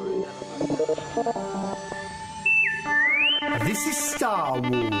 celebrate, celebrate. This is Star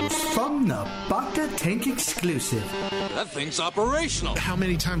Wars from the Bacta Tank exclusive. That thing's operational. How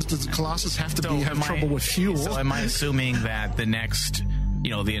many times does the Colossus have to have trouble with fuel? So am I assuming that the next,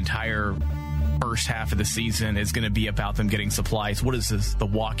 the entire first half of the season is going to be about them getting supplies? What is this? The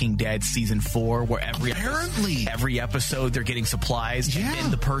Walking Dead season 4, where every episode they're getting supplies, and then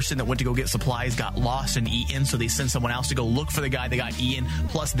the person that went to go get supplies got lost and eaten, so they send someone else to go look for the guy that got eaten,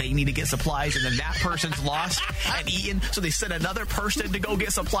 plus they need to get supplies, and then that person's lost and eaten, so they send another person to go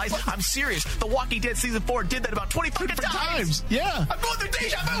get supplies. I'm serious. The Walking Dead season 4 did that about 20 times. Yeah. I'm going through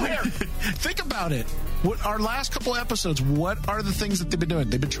deja vu here. Think about it. Our last couple episodes, what are the things that they've been doing?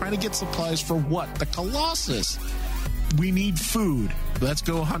 They've been trying to get supplies for what? The Colossus. We need food. Let's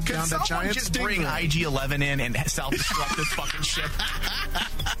go hunt down that giant just stingray. Bring IG-11 in and self-destruct this fucking ship.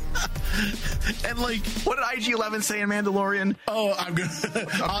 And what did IG-11 say in Mandalorian? Oh, I'm gonna.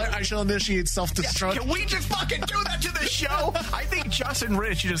 I shall initiate self-destruct. Can we just fucking do that to the show? I think Justin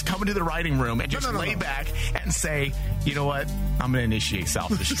Rich should just come into the writing room and just lay back and say, you know what? I'm gonna initiate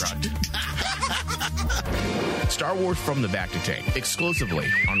self-destruct. Star Wars from the Bacta Tank, exclusively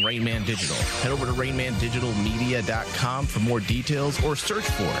on Rain Man Digital. Head over to RainManDigitalMedia.com for more details, or search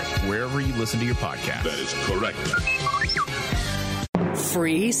for it wherever you listen to your podcast. That is correct.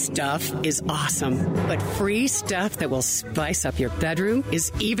 Free stuff is awesome, but free stuff that will spice up your bedroom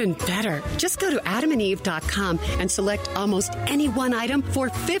is even better. Just go to adamandeve.com and select almost any one item for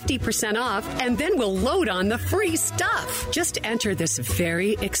 50% off, and then we'll load on the free stuff. Just enter this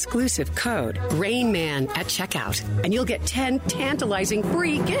very exclusive code, RAINMAN, at checkout, and you'll get 10 tantalizing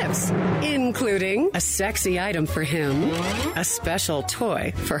free gifts, including a sexy item for him, a special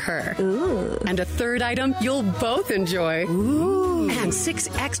toy for her, and a third item you'll both enjoy. And 6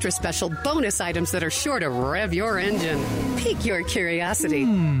 extra special bonus items that are sure to rev your engine, pique your curiosity,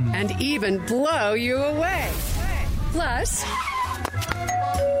 and even blow you away. Plus,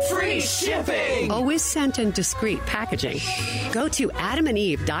 free free shipping. Always sent in discreet packaging. Go to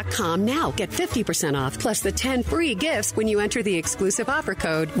adamandeve.com now. Get 50% off plus the 10 free gifts when you enter the exclusive offer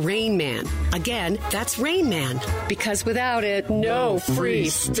code RAINMAN. Again, that's RAINMAN. Because without it, no free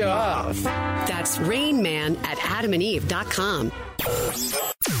stuff. That's RAINMAN at adamandeve.com.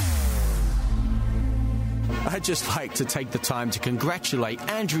 I'd just like to take the time to congratulate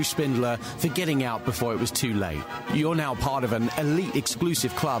Andrew Spindler for getting out before it was too late. You're now part of an elite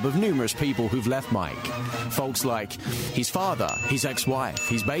exclusive club of numerous people who've left Mike. Folks like his father, his ex-wife,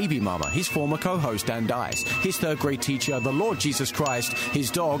 his baby mama, his former co-host Dan Dice, his third grade teacher, the Lord Jesus Christ,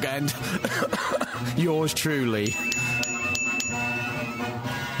 his dog, and yours truly.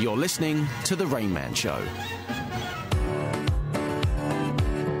 You're listening to The Rain Man Show.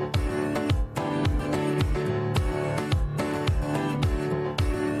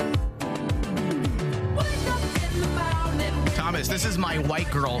 This is my white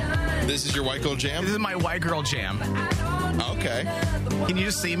girl. This is your white girl jam? This is my white girl jam. Okay. Can you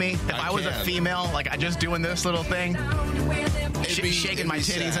just see me? If I was a female, like I just doing this little thing, shaking my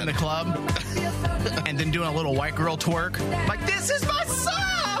titties in the club, and then doing a little white girl twerk, like, this is my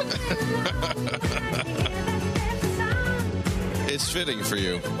song! It's fitting for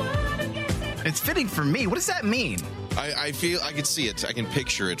you. It's fitting for me? What does that mean? I feel I can see it. I can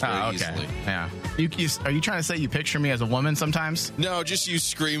picture it very easily. Yeah. Are you trying to say you picture me as a woman sometimes? No, just you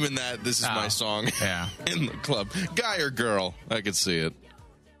screaming that this is my song. Yeah. In the club. Guy or girl, I could see it.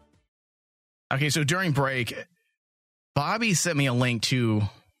 Okay, so during break, Bobby sent me a link to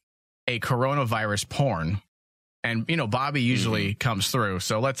a coronavirus porn. And, you know, Bobby usually comes through.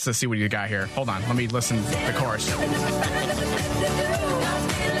 So let's see what you got here. Hold on. Let me listen to the chorus.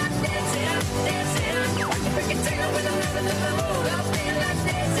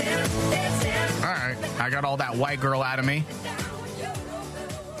 All right, I got all that white girl out of me.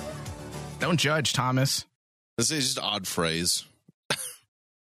 Don't judge, Thomas. This is just an odd phrase.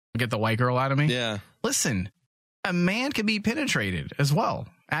 Get the white girl out of me? Yeah. Listen, a man can be penetrated as well,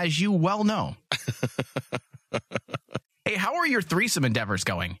 as you well know. Hey, how are your threesome endeavors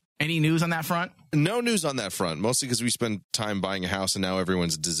going? Any news on that front? No news on that front, mostly because we spend time buying a house and now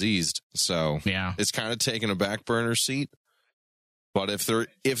everyone's diseased. So yeah, it's kind of taken a back burner seat. But if there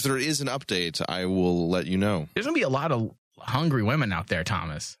is an update, I will let you know. There's going to be a lot of hungry women out there,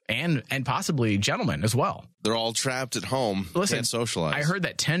 Thomas, and possibly gentlemen as well. They're all trapped at home. Listen, can't socialize. I heard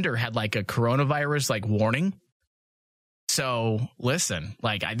that Tinder had like a coronavirus like warning. So listen,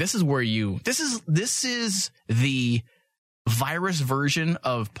 like this is the virus version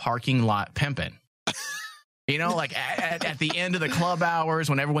of parking lot pimping. You know, like at the end of the club hours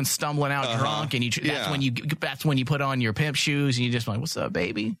when everyone's stumbling out drunk, and that's when you put on your pimp shoes and you just like, what's up,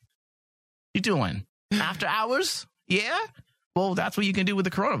 baby? You doing after hours? Yeah. Well, that's what you can do with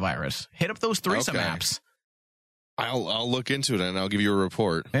the coronavirus. Hit up those threesome apps. I'll look into it and I'll give you a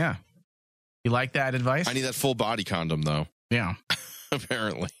report. Yeah. You like that advice? I need that full body condom though. Yeah.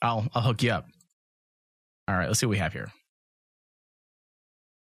 Apparently. I'll hook you up. All right, let's see what we have here.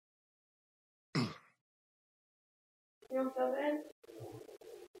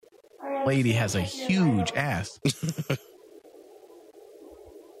 Lady has a huge ass.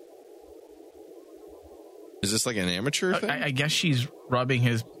 Is this like an amateur thing? I guess she's rubbing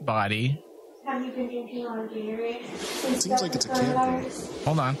his body. Have you been drinking on Gatorade? Seems like it's a camper.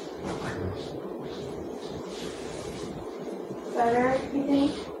 Hold on. Better, you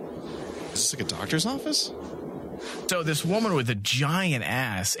think? Is this like a doctor's office? So this woman with a giant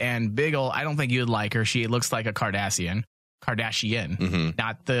ass and big old, I don't think you'd like her. She looks like a Kardashian,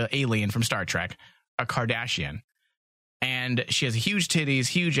 not the alien from Star Trek, a Kardashian. And she has huge titties,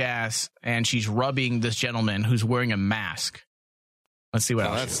 huge ass, and she's rubbing this gentleman who's wearing a mask. Let's see what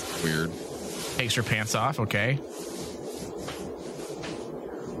else. That's weird. Takes her pants off. Okay.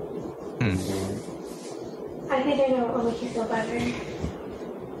 I think I know what will make you feel better.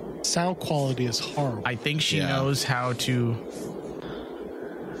 Sound quality is horrible. I think she knows how to.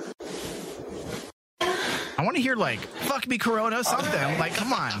 I want to hear like "fuck me, Corona" something. Like,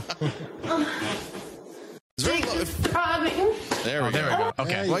 come on. There we go.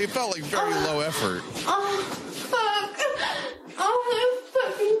 Okay. Well, you felt like very low effort. Oh, fuck. Oh, my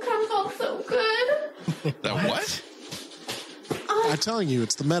fucking cum felt so good. That what? I'm telling you,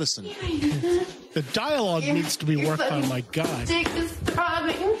 it's the medicine. The dialogue needs to be worked on, my God. Dick is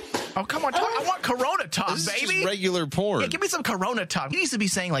throbbing. Oh, come on. I want Corona talk, This is baby. just regular porn. Yeah, give me some Corona talk. You used to be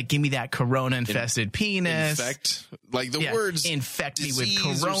saying, like, give me that Corona-infested penis. Infect? Like the words. Infect me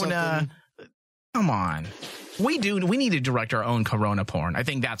with Corona. Come on. We need to direct our own Corona porn. I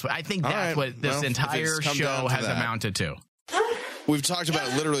think that's what this entire show has amounted to. We've talked about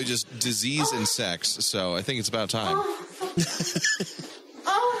literally just disease and sex, so I think it's about time.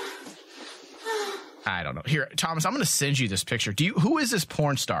 I don't know. Here, Thomas, I'm going to send you this picture. Who is this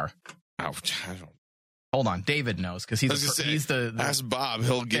porn star? Oh, I don't. Hold on, David knows because he's the. Ask Bob;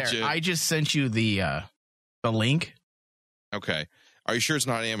 he'll get you. I just sent you the link. Okay, are you sure it's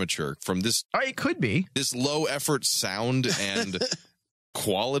not amateur? From this, it could be. This low effort sound and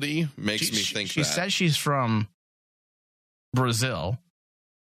quality makes me think she says she's from Brazil.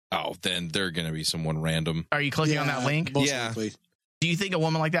 Oh, then they're going to be someone random. Are you clicking on that link? Yeah. Likely. Do you think a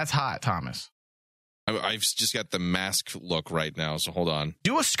woman like that's hot, Thomas? I've just got the mask look right now, so hold on.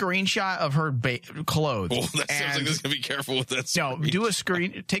 Do a screenshot of her clothes. Oh, that sounds like this going to be careful with that. No,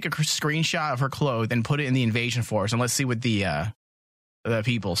 take a screenshot of her clothes and put it in the invasion force, and let's see what the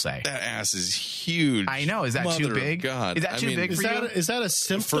people say. That ass is huge. I know. Is that too big? God. Is that too big for you? Is that a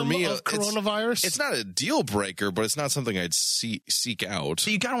symptom for me, of coronavirus? It's not a deal breaker, but it's not something I'd seek out.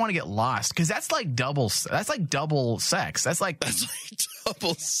 So you gotta want to get lost because that's like double sex. That's like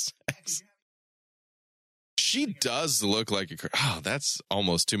double sex. She does look like that's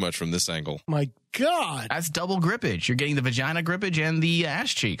almost too much from this angle. My God. That's double grippage. You're getting the vagina grippage and the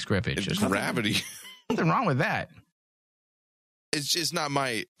ass cheeks grippage. It's gravity. Nothing wrong with that. It's just not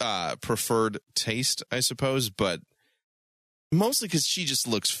my preferred taste, I suppose, but mostly because she just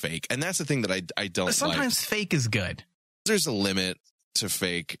looks fake. And that's the thing that I don't like. Sometimes fake is good. There's a limit to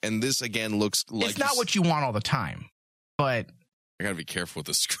fake. And this, again, looks like... It's not what you want all the time, but... I got to be careful with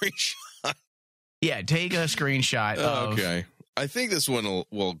the screenshot. Yeah, take a screenshot of... Okay. I think this one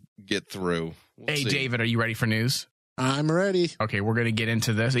will get through. We'll see. David, are you ready for news? I'm ready. Okay, we're going to get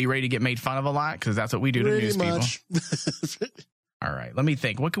into this. Are you ready to get made fun of a lot? Because that's what we do to news people. All right, let me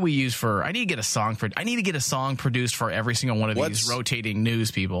think. What can we use for? I need to get a song produced for every single one of these rotating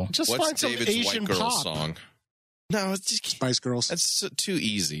news people. Just find some David's Asian White Girl pop song? No, it's just Spice Girls. That's too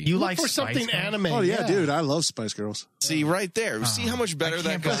easy. You Look like for Spice something Girls? anime? Oh yeah, dude, I love Spice Girls. See right there. See how much better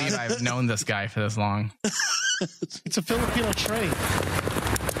that goes. I can't believe I've known this guy for this long. It's a Filipino trait.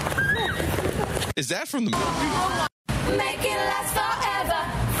 Is that from the movie? Make it last forever.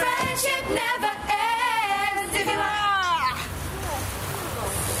 Friendship never ends. If you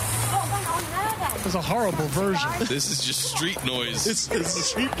It was a horrible version. This is just street noise. It's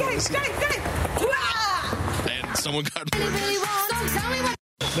street noise. Get it. And someone got There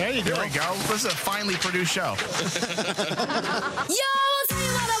you go. There we go. This is a finely produced show. Yo, I'll tell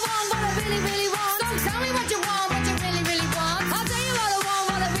you what I want, what I really, really want. So tell me what you want, what you really, really want. I'll tell you what I want,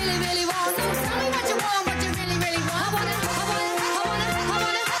 what I really, really want. So tell me what you want, what you really, really want. I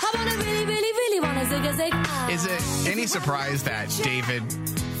want it, really, really, really want a zig a zig. Is it any surprise that David...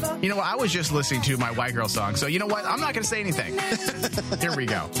 You know what? I was just listening to my White Girl song, so you know what? I'm not going to say anything. Here we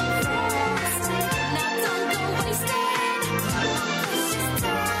go.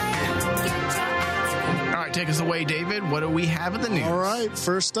 All right, take us away, David. What do we have in the news? All right,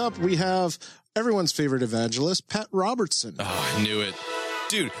 first up, we have everyone's favorite evangelist, Pat Robertson. Oh, I knew it.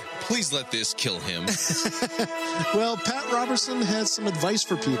 Dude, please let this kill him. Well, Pat Robertson has some advice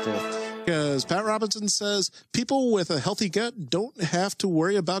for people. Because Pat Robertson says people with a healthy gut don't have to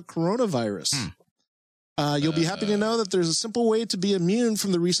worry about coronavirus. You'll be happy to know that there's a simple way to be immune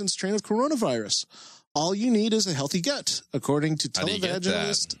from the recent strain of coronavirus. All you need is a healthy gut, according to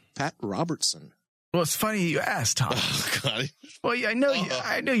televangelist Pat Robertson. Well, it's funny you asked, Tom. Oh, God. Well, yeah,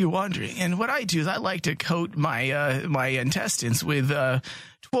 I know you're wondering. And what I do is I like to coat my my intestines with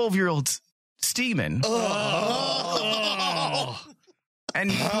 12-year-old semen.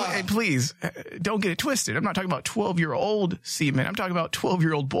 And please, don't get it twisted. I'm not talking about 12-year-old semen. I'm talking about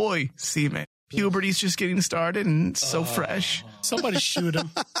 12-year-old boy semen. Puberty's just getting started and it's so fresh. Somebody shoot him.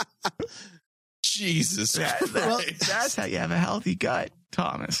 Jesus Christ. That's how you have a healthy gut,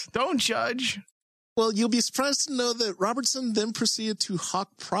 Thomas. Don't judge. Well, you'll be surprised to know that Robertson then proceeded to hawk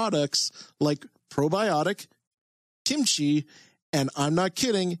products like probiotic, kimchi, and I'm not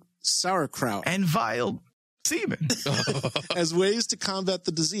kidding, sauerkraut. And vile semen as ways to combat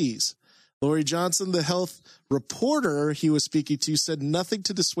the disease. Lori Johnson, the health reporter he was speaking to, said nothing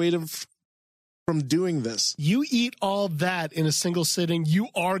to dissuade him from doing this. You eat all that in a single sitting, you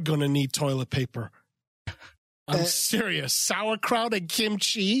are going to need toilet paper. I'm serious. Sauerkraut and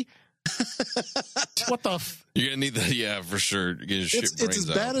kimchi? What the You're going to need that, yeah, for sure. Get your shit it's as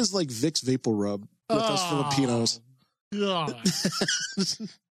bad as like Vicks Vapor Rub with us Filipinos. God.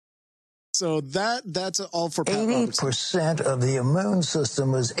 So that's all for Pat 80% of the immune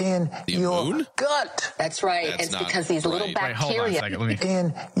system is in your gut. That's right. It's because these little bacteria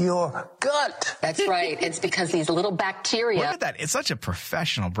in your gut. That's right. It's because these little bacteria. Look at that. It's such a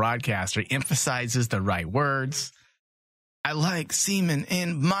professional broadcaster. He emphasizes the right words. I like semen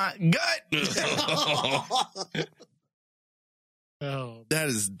in my gut. Oh. That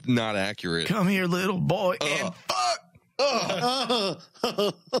is not accurate. Come here, little boy, and fuck.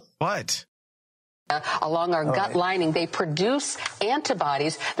 What? Along our gut lining, they produce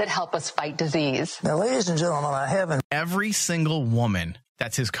antibodies that help us fight disease. Now, ladies and gentlemen, I haven't. Every single woman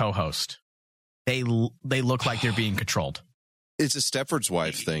that's his co-host, they look like they're being controlled. It's a Stepford's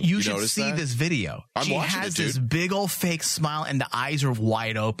Wife thing. You should notice see that? this video. I'm she watching has it, dude. this big old fake smile, and the eyes are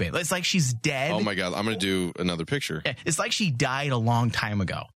wide open. It's like she's dead. Oh my God. I'm going to do another picture. It's like she died a long time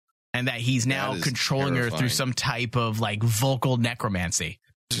ago, and that he's now That is controlling her through terrifying. some type of like vocal necromancy.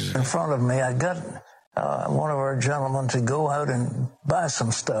 In front of me, I got one of our gentlemen to go out and buy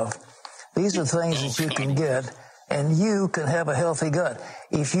some stuff. These are things that you can get, and you can have a healthy gut.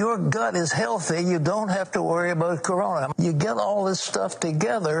 If your gut is healthy, you don't have to worry about corona. You get all this stuff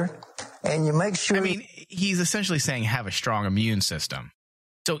together, and you make sure. I mean, he's essentially saying have a strong immune system.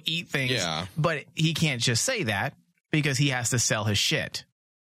 So eat things, but he can't just say that because he has to sell his shit.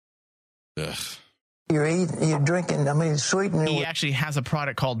 Ugh. You're eating, you're drinking, sweetening. He actually has a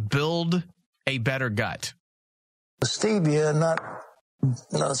product called Build a Better Gut. Stevia, not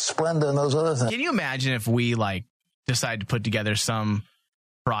Splenda and those other things. Can you imagine if we like decided to put together some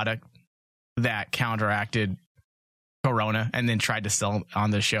product that counteracted Corona and then tried to sell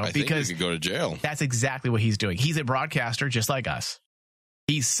on the show? I think because you could go to jail. That's exactly what he's doing. He's a broadcaster just like us.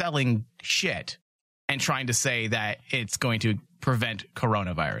 He's selling shit and trying to say that it's going to prevent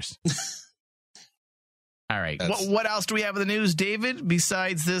coronavirus. All right. What else do we have in the news, David,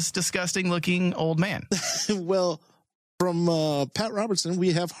 besides this disgusting-looking old man? Well, from Pat Robertson,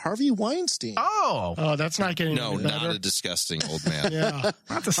 we have Harvey Weinstein. Oh, that's not getting No, any better. not a disgusting old man. Yeah.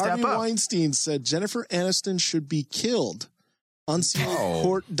 Harvey Weinstein said Jennifer Aniston should be killed. Unsealed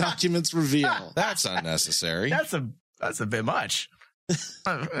court documents reveal. That's unnecessary. That's a bit much.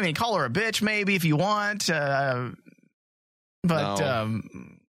 I mean, call her a bitch maybe if you want, but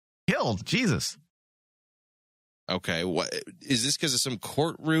killed, Jesus. Okay, what is this? Because of some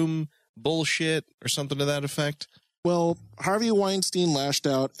courtroom bullshit or something to that effect? Well, Harvey Weinstein lashed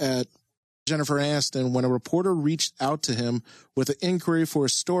out at Jennifer Aniston when a reporter reached out to him with an inquiry for a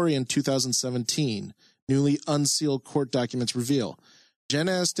story in 2017. Newly unsealed court documents reveal. Jen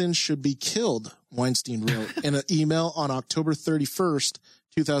Aniston should be killed, Weinstein wrote in an email on October 31st,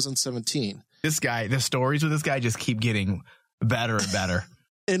 2017. The stories with this guy just keep getting better and better.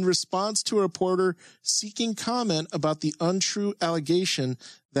 In response to a reporter seeking comment about the untrue allegation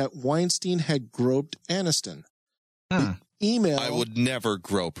that Weinstein had groped Aniston. The email. I would never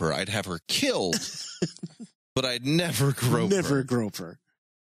grope her. I'd have her killed, but I'd never grope her. Never grope her.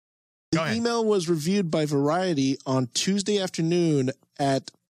 The email was reviewed by Variety on Tuesday afternoon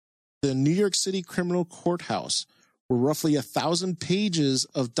at the New York City Criminal Courthouse, where roughly 1,000 pages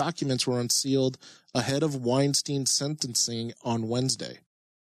of documents were unsealed ahead of Weinstein's sentencing on Wednesday.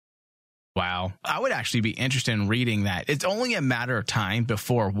 Wow. I would actually be interested in reading that. It's only a matter of time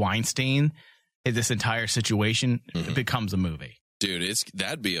before Weinstein, this entire situation, becomes a movie. Dude, that's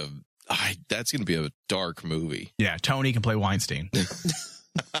going to be a dark movie. Yeah, Tony can play Weinstein.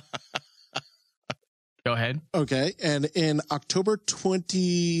 Go ahead. Okay, and in October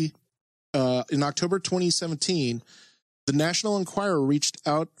 2017, the National Enquirer reached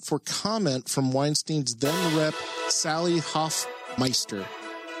out for comment from Weinstein's then rep Sally Hoffmeister,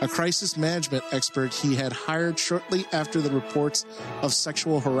 a crisis management expert he had hired shortly after the reports of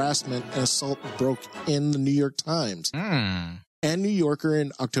sexual harassment and assault broke in the New York Times and New Yorker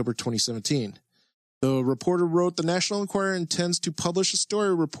in October 2017. The reporter wrote, the National Enquirer intends to publish a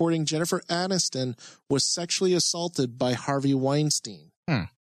story reporting Jennifer Aniston was sexually assaulted by Harvey Weinstein.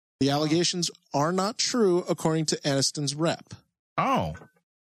 The allegations are not true, according to Aniston's rep. Oh.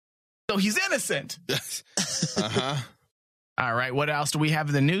 So he's innocent. Uh-huh. All right. What else do we have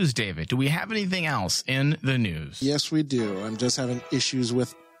in the news, David? Do we have anything else in the news? Yes, we do. I'm just having issues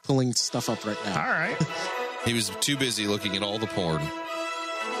with pulling stuff up right now. All right. He was too busy looking at all the porn.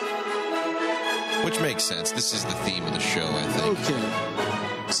 Which makes sense. This is the theme of the show, I think.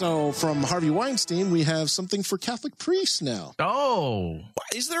 Okay. So from Harvey Weinstein, we have something for Catholic priests now. Oh.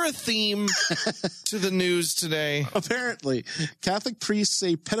 Is there a theme to the news today? Apparently. Catholic priests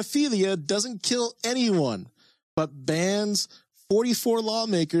say pedophilia doesn't kill anyone, but bans 44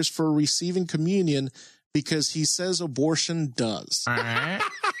 lawmakers for receiving communion because he says abortion does. All right.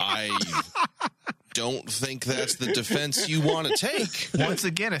 I don't think that's the defense you want to take. Once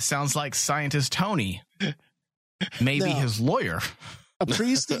again, it sounds like scientist Tony. Maybe his lawyer. A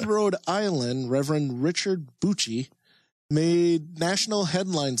priest in Rhode Island, Reverend Richard Bucci, made national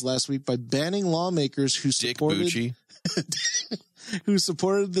headlines last week by banning lawmakers who supported who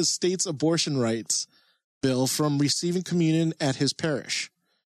supported the state's abortion rights bill from receiving communion at his parish.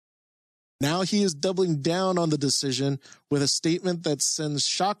 Now he is doubling down on the decision with a statement that sends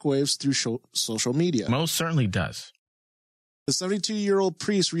shockwaves through social media. Most certainly does. The 72-year-old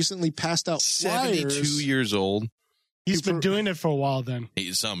priest recently passed out flyers. 72 years old. He's been doing it for a while then.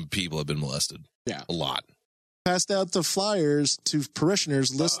 Some people have been molested. Yeah. A lot. Passed out the flyers to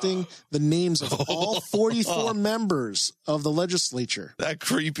parishioners listing the names of all 44 members of the legislature. That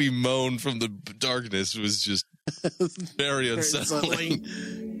creepy moan from the darkness was just very unsettling.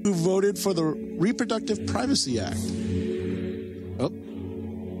 Who voted for the Reproductive Privacy Act. Oh.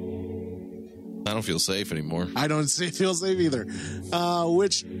 I don't feel safe anymore. I don't feel safe either.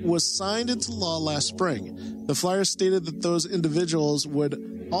 Which was signed into law last spring. The flyer stated that those individuals would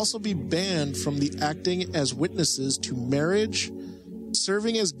also be banned from the acting as witnesses to marriage,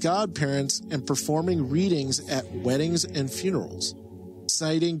 serving as godparents, and performing readings at weddings and funerals,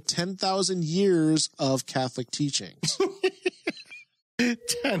 citing 10,000 years of Catholic teachings.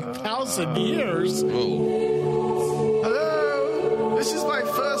 10,000 years? Whoa. Hello, this is my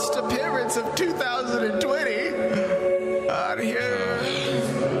first appearance of 2020. Out here.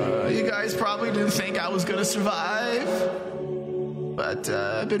 You guys probably didn't think I was going to survive. But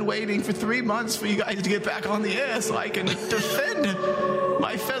I've been waiting for 3 months for you guys to get back on the air so I can defend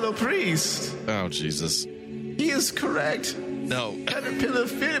my fellow priest. Oh, Jesus. He is correct. No. Caterpillar,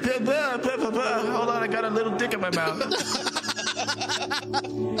 hold on, I got a little dick in my mouth.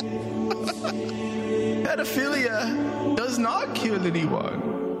 Pedophilia does not kill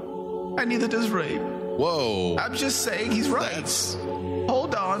anyone. And neither does rape. Whoa. I'm just saying he's right.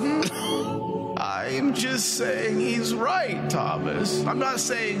 Hold on. I'm just saying he's right, Thomas. I'm not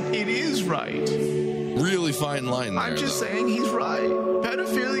saying it is right. Really fine line there. I'm just saying he's right.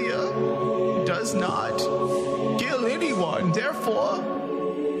 Pedophilia does not kill anyone. Therefore,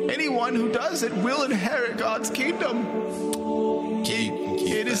 anyone who does it will inherit God's kingdom.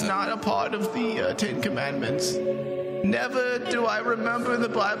 It is not a part of the Ten Commandments. Never do I remember in the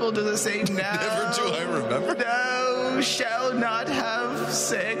Bible does it say now. Never do I remember. Thou shalt not have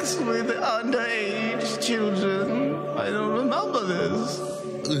sex with underage children. I don't remember this.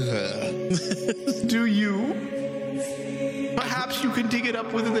 Do you? Perhaps you can dig it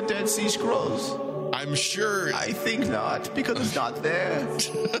up within the Dead Sea Scrolls. I'm sure. I think not, because it's not there.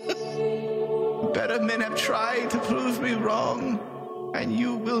 Better men have tried to prove me wrong, and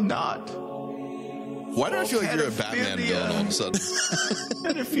you will not. Why do I feel like you're a Batman villain all of a sudden?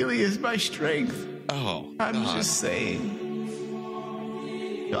 Pedophilia is my strength. Oh, I'm just saying.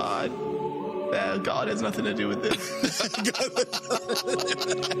 God has nothing to do with this.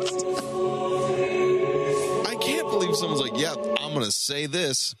 I can't believe someone's like, yeah, I'm going to say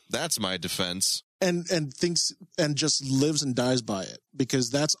this. That's my defense. And thinks and just lives and dies by it,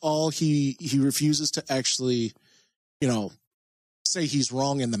 because that's all he refuses to actually, say he's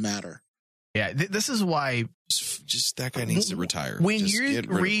wrong in the matter. Yeah, this is why just that guy needs to retire. When you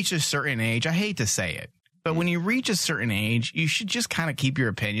reach a certain age, I hate to say it, but when you reach a certain age, you should just kind of keep your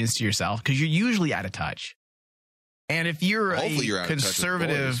opinions to yourself, because you're usually out of touch. And if you're a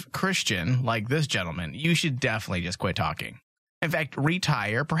conservative Christian like this gentleman, you should definitely just quit talking. In fact,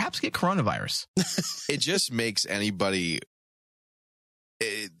 retire, perhaps get coronavirus. It just makes anybody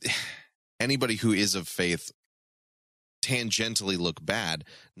who is of faith tangentially look bad,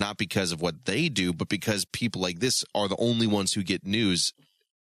 not because of what they do, but because people like this are the only ones who get news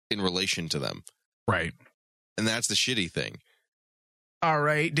in relation to them. Right. And that's the shitty thing. All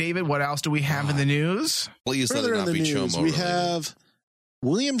right, David, what else do we have in the news? Please let it not be Chomo. We have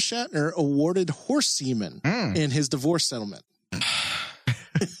William Shatner awarded horse semen in his divorce settlement.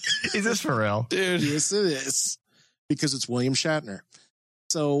 Is this for real? Dude. Yes, it is. Because it's William Shatner.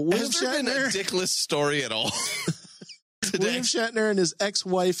 So William Has there been a dickless story at all? William Shatner and his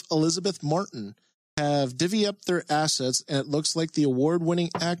ex-wife Elizabeth Martin have divvied up their assets, and it looks like the award-winning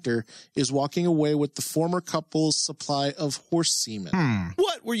actor is walking away with the former couple's supply of horse semen.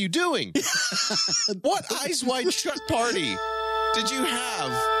 What were you doing? What Eyes Wide Shut party did you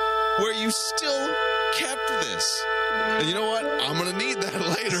have where you still kept this? And you know what? I'm going to need that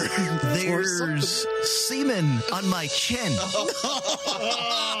later. There's semen on my chin.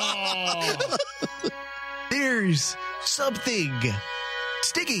 There's something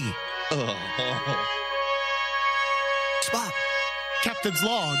sticky. Spot. Captain's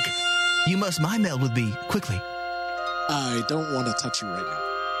log. You must mind meld with me quickly. I don't want to touch you right now.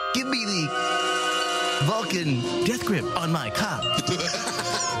 Give me the Vulcan death grip on my cock.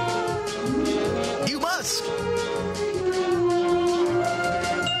 You must.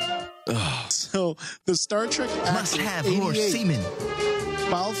 So The Star Trek Must actor, have horse 88, semen.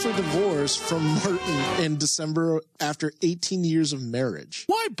 filed for divorce from Martin in December after 18 years of marriage.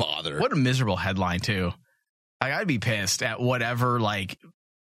 Why bother? What a miserable headline, too. Like, I'd be pissed at whatever, like,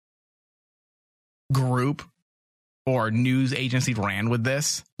 group or news agency ran with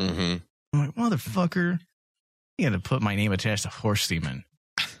this. Mm-hmm. I'm like, motherfucker, you had to put my name attached to horse semen.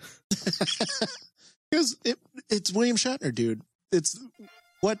 Because it's William Shatner, dude. It's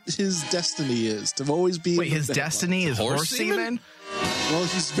what his destiny is to always be. Wait, his destiny is horse semen? Well,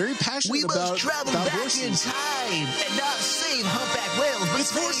 he's very passionate about horses. in time and not save humpback whales, but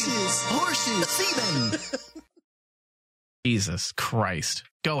It's horses. Horses, semen. Jesus Christ.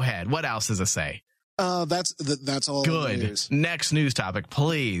 Go ahead. What else does it say? That's all. Good. Next news topic,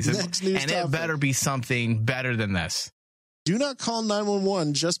 please. Next news and topic. it better be something better than this. Do not call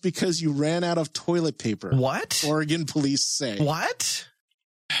 911 just because you ran out of toilet paper. What? Oregon police say. What?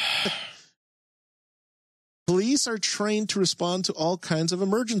 Police are trained to respond to all kinds of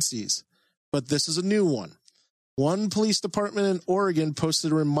emergencies, but this is a new one. One police department in Oregon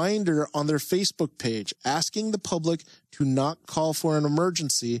posted a reminder on their Facebook page asking the public to not call for an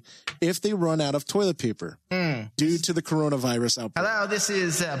emergency if they run out of toilet paper due to the coronavirus outbreak. Hello, this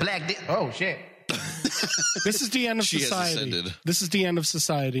is Black. Oh, shit. This is the end of She has society. ascended. This is the end of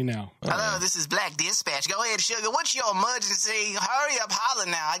society now. Hello, this is Black Dispatch. Go ahead, sugar. What's your emergency? Hurry up, holler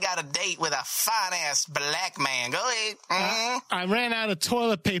now. I got a date with a fine-ass black man. Go ahead. Mm-hmm. I ran out of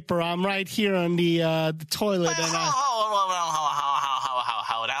toilet paper. I'm right here on the toilet. And Hold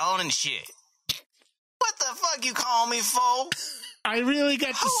on and shit. What the fuck you call me for? I really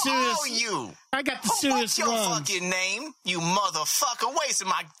got the serious. Who are you? I got the What's serious your runs. fucking name? You motherfucker, wasting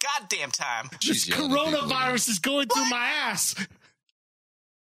my goddamn time. This coronavirus is going through my ass.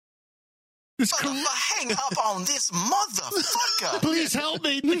 This hang up on this motherfucker. Please help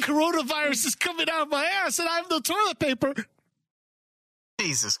me. The coronavirus is coming out of my ass and I have no toilet paper.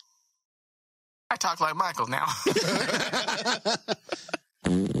 Jesus. I talk like Michael now.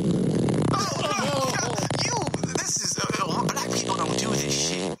 This is black people don't do this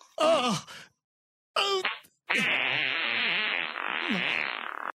shit. Oh.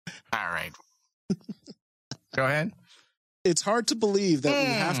 All right. Go ahead. It's hard to believe that we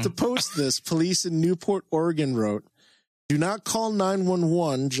have to post this, police in Newport, Oregon wrote. Do not call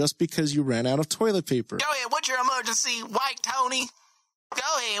 911 just because you ran out of toilet paper. Go ahead. What's your emergency, White Tony?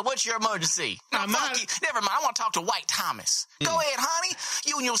 Go ahead. What's your emergency? No, fuck you. Never mind. I want to talk to White Thomas. Go ahead, honey.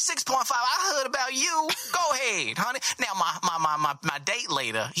 You and your 6.5. I heard about you. Go ahead, honey. Now, my date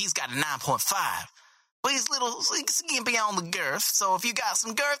later, he's got a 9.5. But he's getting beyond the girth. So if you got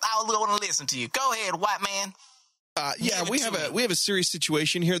some girth, I'll want to listen to you. Go ahead, white man. Yeah, we have a serious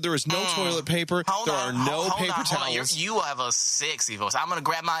situation here. There is no toilet paper. There are no paper towels. You have a sexy voice. I'm gonna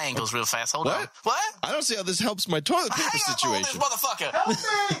grab my ankles real fast. Hold on. What? I don't see how this helps my toilet paper situation. This motherfucker.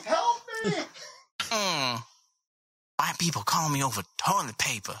 Help me! White people calling me over toilet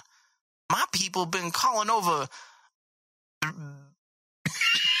paper. My people been calling over. I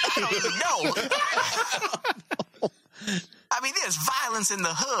don't even know. I mean, there's violence in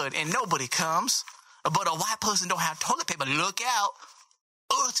the hood and nobody comes. But a white person don't have toilet paper. Look out.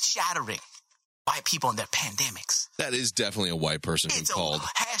 Earth-shattering. White people and their pandemics. That is definitely a white person who called.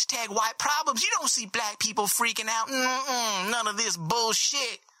 Hashtag white problems. You don't see black people freaking out. None of this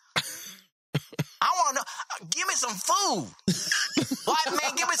bullshit. I want to know. Give me some food. White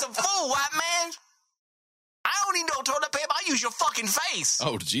man, give me some food, white man. I don't need no toilet paper. I use your fucking face.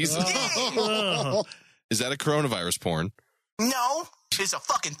 Oh, Jesus. Yeah. Is that a coronavirus porn? No. It's a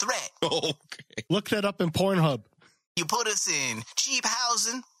fucking threat. Okay. Look that up in Pornhub. You put us in cheap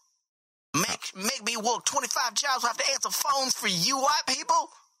housing, make me work 25 jobs, I have to answer phones for you white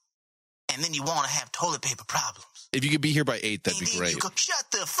people, and then you want to have toilet paper problems. If you could be here by 8, that'd be great. Shut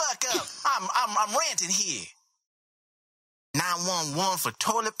the fuck up. I'm ranting here. 911 for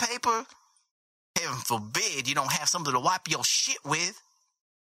toilet paper? Heaven forbid you don't have something to wipe your shit with.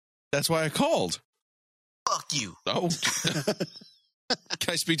 That's why I called. Fuck you. Oh. Can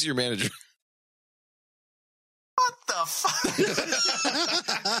I speak to your manager? What the fuck?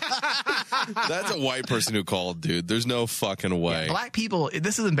 That's a white person who called, dude. There's no fucking way. Yeah, black people,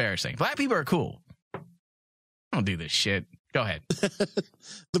 this is embarrassing. Black people are cool. I don't do this shit. Go ahead.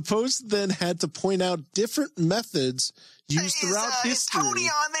 The post then had to point out different methods used throughout history. Is Tony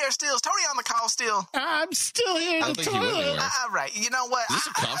on there still? Is Tony on the call still? I'm still here in the toilet. All right. You know what? Is this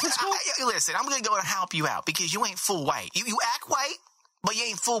a conference call? Listen, I'm going to go and help you out because you ain't full white. You act white, but you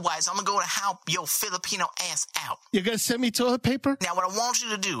ain't full white, so I'm going to go and help your Filipino ass out. You're going to send me toilet paper? Now, what I want you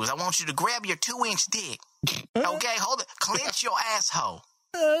to do is I want you to grab your 2-inch dick. Okay, hold it. Clench your asshole.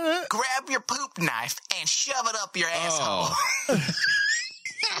 Grab your poop knife and shove it up your asshole.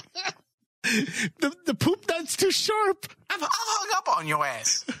 The poop knife's too sharp. I've hung up on your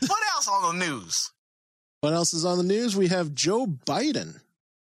ass. What else on the news? What else is on the news? We have Joe Biden.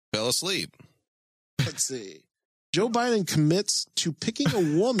 Fell asleep. Let's see. Joe Biden commits to picking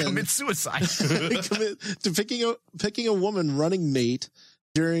a woman. Commits suicide. to picking a woman running mate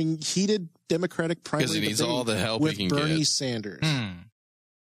during heated Democratic primary Because he needs debate all the help with he can Bernie get. Sanders.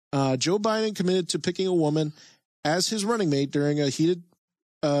 Joe Biden committed to picking a woman as his running mate during a heated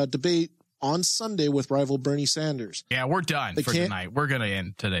debate on Sunday with rival Bernie Sanders. Yeah, we're done for tonight. We're going to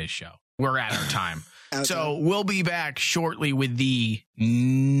end today's show. We're at our time. So we'll be back shortly with the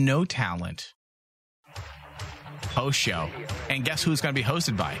No Talent post show. And guess who's going to be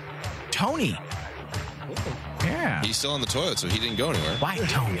hosted by? Tony. Yeah. He's still on the toilet, so he didn't go anywhere. Why,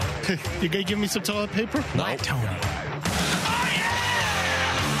 Tony? You going to give me some toilet paper? Why, Tony?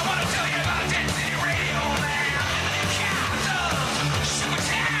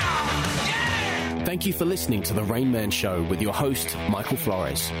 Thank you for listening to The Rain Man Show with your host, Michael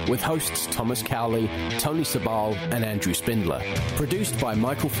Flores, with hosts Thomas Cowley, Tony Sabal, and Andrew Spindler. Produced by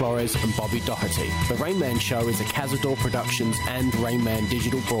Michael Flores and Bobby Doherty. The Rain Man Show is a Cazador Productions and Rain Man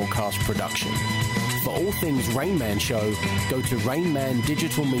digital broadcast production. For all things Rain Man Show, go to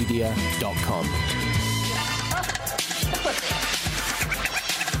rainmandigitalmedia.com.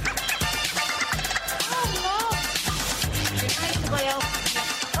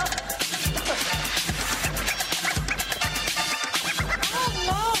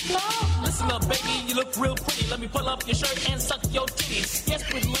 Listen up, baby, you look real pretty. Let me pull up your shirt and suck your titties. Yes,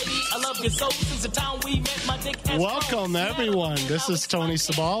 pretty lady, I love you so. Since the time we met, my dick has Welcome, everyone. This is Tony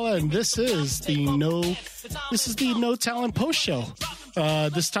Sabala, and this is the No Talent post show.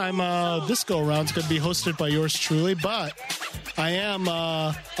 This time, this go around is going to be hosted by yours truly, but I am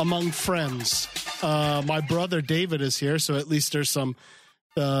among friends. My brother David is here, so at least there's some.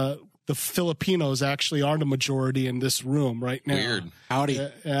 The Filipinos actually aren't a majority in this room right now. Weird. Howdy.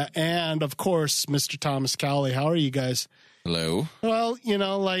 And of course, Mr. Thomas Cowley. How are you guys? Hello. Well,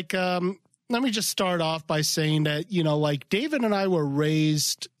 let me just start off by saying that, David and I were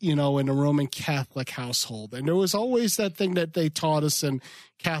raised, in a Roman Catholic household. And there was always that thing that they taught us in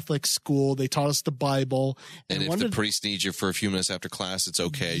Catholic school. They taught us the Bible. And if the priest needs you for a few minutes after class, it's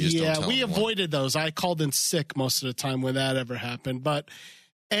okay. Just don't tell we him avoided those. I called in sick most of the time when that ever happened. But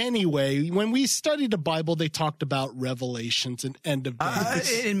anyway, when we studied the Bible, they talked about revelations and end of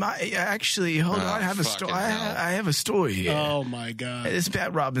days. Hold on. I have a story. I have a story here. Oh my God! It's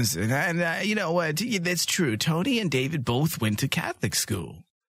Pat Robinson, and you know what? That's true. Tony and David both went to Catholic school,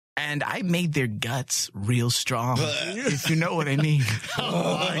 and I made their guts real strong. If you know what I mean.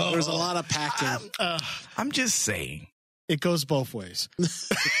 There's a lot of packing. I'm just saying, it goes both ways.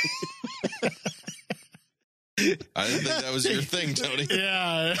 I didn't think that was your thing, Tony.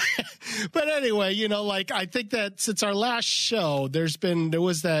 Yeah. But anyway, I think that since our last show, there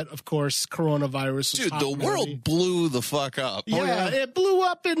was that, of course, coronavirus. Dude, the world blew the fuck up. Yeah, it blew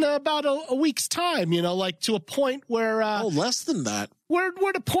up in about a week's time, to a point where... less than that. Where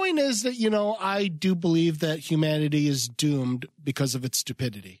the point is that, I do believe that humanity is doomed because of its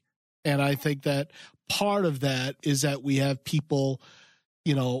stupidity. And I think that part of that is that we have people...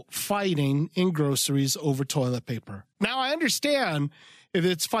 fighting in groceries over toilet paper. Now, I understand if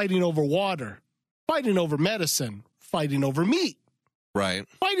it's fighting over water, fighting over medicine, fighting over meat, right?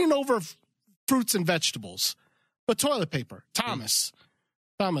 Fighting over fruits and vegetables. But toilet paper, Thomas,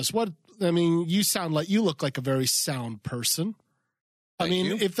 you look like a very sound person.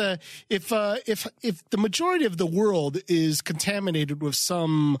 If the majority of the world is contaminated with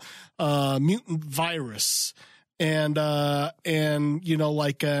some mutant virus, and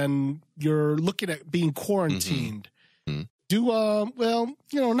you're looking at being quarantined. Mm-hmm.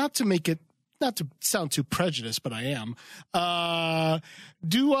 Not to sound too prejudiced, but I am. White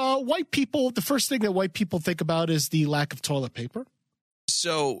people, the first thing that white people think about is the lack of toilet paper?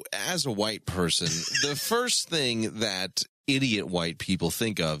 So, as a white person, the first thing that idiot white people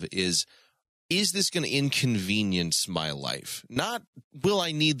think of is this going to inconvenience my life? Not, will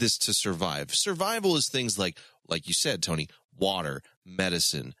I need this to survive? Survival is things like you said, Tony, water,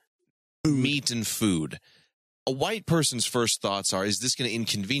 medicine, meat, and food. A white person's first thoughts are, is this going to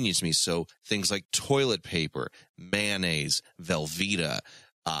inconvenience me? So things like toilet paper, mayonnaise, Velveeta,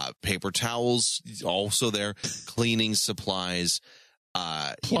 paper towels, also there, cleaning supplies,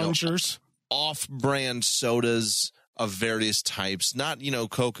 plungers, off-brand sodas of various types, not,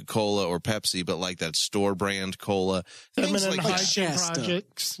 Coca-Cola or Pepsi, but like that store brand cola. Things like hygiene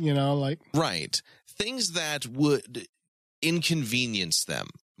projects, Right. Things that would inconvenience them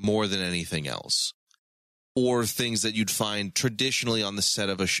more than anything else. Or things that you'd find traditionally on the set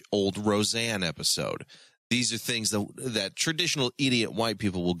of a old Roseanne episode. These are things that traditional idiot white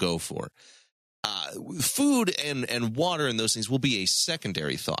people will go for. Food and water and those things will be a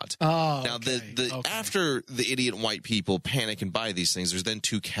secondary thought. Oh, now, after the idiot white people panic and buy these things, there's then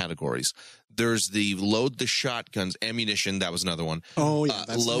two categories. There's the load the shotguns, ammunition, that was another one. Oh, yeah.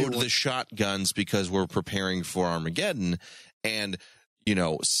 That's load the shotguns because we're preparing for Armageddon, and,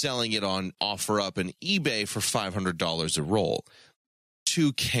 selling it on OfferUp and eBay for $500 a roll.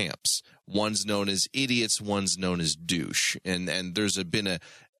 Two camps. One's known as idiots, one's known as douche. And there's been a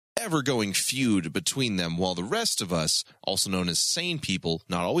ever-going feud between them, while the rest of us, also known as sane people,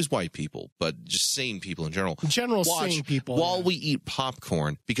 not always white people, but just sane people in general, sane people, while we eat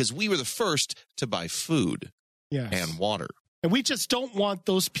popcorn, because we were the first to buy food and water. And we just don't want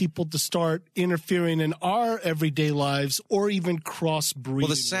those people to start interfering in our everyday lives or even crossbreeding. Well,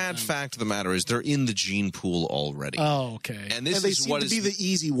 the sad fact of the matter is they're in the gene pool already. Oh, okay. And this they is seem what to is be the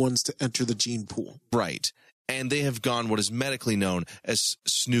easy ones to enter the gene pool. Right. And they have gone what is medically known as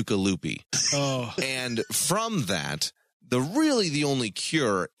snooka-loopy. Oh. And from that, the only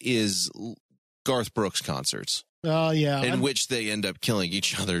cure is Garth Brooks concerts. Oh, yeah. In which they end up killing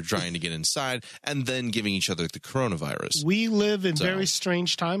each other, trying to get inside, and then giving each other the coronavirus. We live in very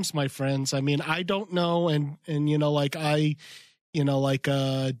strange times, my friends. I mean, I don't know. And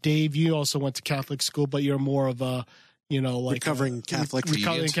Dave, you also went to Catholic school, but you're more of a, recovering Catholic.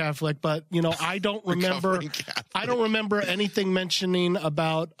 But, I don't remember anything mentioning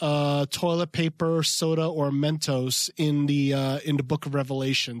about toilet paper, soda, or Mentos in the Book of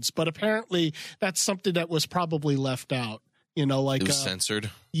Revelations. But apparently that's something that was probably left out. It was censored.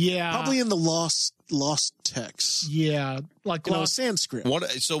 Yeah, probably in the lost texts. Yeah, Sanskrit.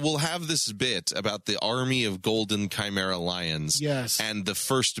 So we'll have this bit about the army of golden chimera lions. Yes, and the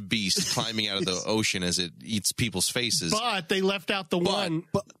first beast climbing out of the ocean as it eats people's faces. But they left out the one.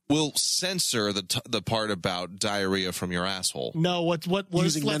 But we'll censor the part about diarrhea from your asshole. No, what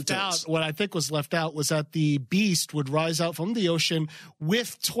was left Mentos. out? What I think was left out was that the beast would rise out from the ocean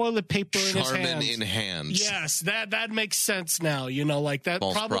with toilet paper in his hands. in hands. Yes, that makes sense now. That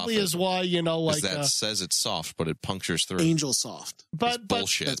False probably prophet. is why that says it's soft, but it punctures through. Angel soft. But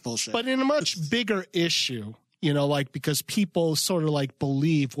bullshit. That's bullshit. But in a much bigger issue, because people sort of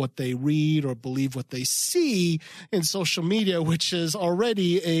believe what they read or believe what they see in social media, which is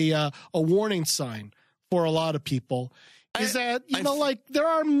already a warning sign for a lot of people. Is that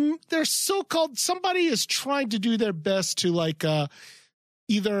there's so-called somebody is trying to do their best to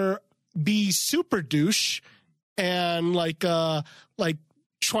either be super douche and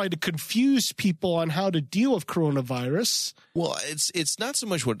try to confuse people on how to deal with coronavirus. Well, it's not so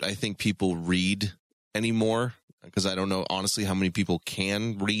much what I think people read anymore, because I don't know honestly how many people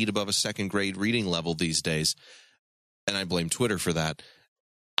can read above a second grade reading level these days, and I blame Twitter for that.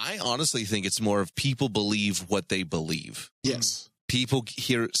 I honestly think it's more of people believe what they believe. Yes. People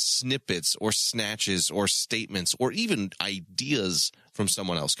hear snippets or snatches or statements or even ideas from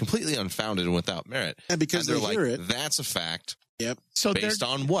someone else, completely unfounded and without merit. And because they're hear it. That's a fact. Yep. So based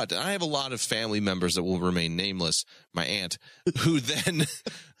on what? And I have a lot of family members that will remain nameless, my aunt, who then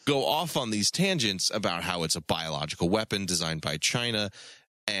go off on these tangents about how it's a biological weapon designed by China.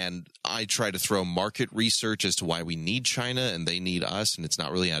 And I try to throw market research as to why we need China and they need us, and it's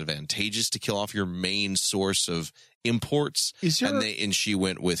not really advantageous to kill off your main source of imports. And she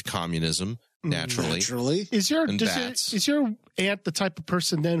went with communism naturally. Is your aunt the type of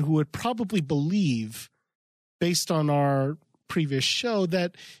person then who would probably believe, based on our previous show,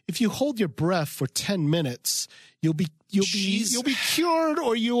 that if you hold your breath for 10 minutes, you'll be cured,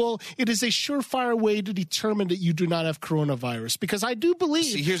 or it is a surefire way to determine that you do not have coronavirus? Because I do believe.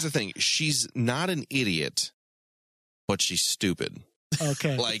 See, here's the thing: she's not an idiot, but she's stupid.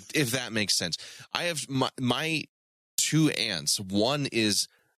 Okay, if that makes sense. I have my two aunts. One is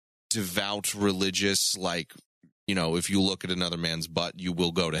devout religious, if you look at another man's butt, you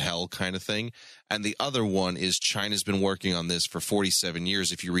will go to hell kind of thing. And the other one is China's been working on this for 47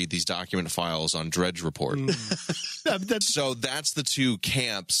 years, if you read these document files on Dredge Report. So that's the two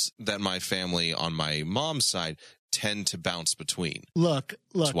camps that my family on my mom's side tend to bounce between. Look.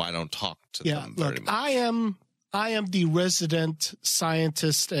 That's why I don't talk to them very much. I am I am the resident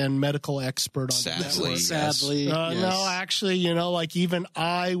scientist and medical expert on the network. Sadly, No, actually, like even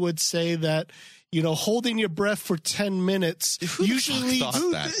I would say that, holding your breath for 10 minutes usually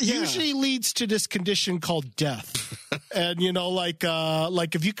leads to this condition called death. And, like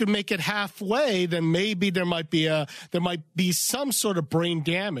if you could make it halfway, then maybe there might be some sort of brain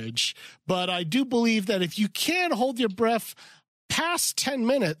damage. But I do believe that if you can't hold your breath past 10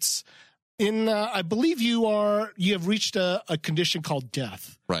 minutes, I believe you have reached a condition called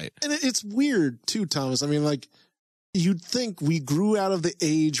death. Right. And it's weird too, Thomas. I mean, like, you'd think we grew out of the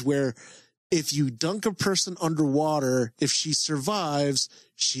age where if you dunk a person underwater, if she survives,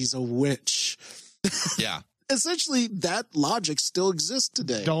 she's a witch. Yeah. Essentially, that logic still exists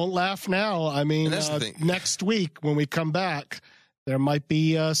today. Don't laugh now. I mean, next week when we come back, there might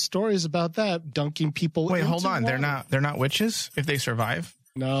be stories about that, dunking people. Wait, hold on. Water. They're not witches if they survive?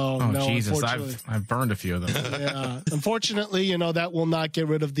 No, Jesus, I've burned a few of them. Yeah. Unfortunately, that will not get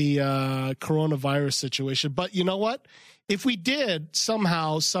rid of the coronavirus situation. But you know what? If we did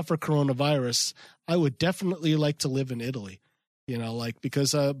somehow suffer coronavirus, I would definitely like to live in Italy.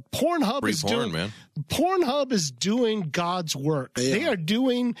 Because Pornhub is doing God's work. Yeah.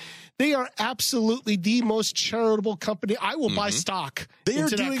 They are absolutely the most charitable company. I will buy stock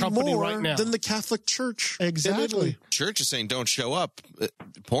into that company right now. Than the Catholic Church. Exactly. Church is saying don't show up.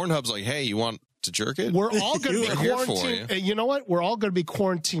 Pornhub's like, hey, you want to jerk it? We're all going to be quarantined. You know what? We're all going to be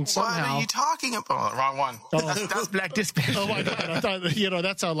quarantined somehow. What are you talking about? Wrong one. That's Black Dispatch. Oh my God! I thought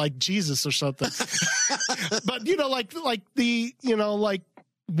that sounded like Jesus or something. But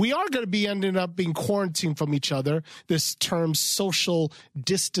we are going to be ending up being quarantined from each other. This term social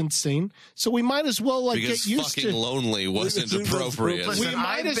distancing. So we might as well because get used to. Fucking lonely wasn't appropriate.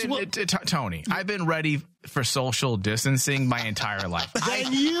 Listen, Tony, I've been ready for social distancing my entire life.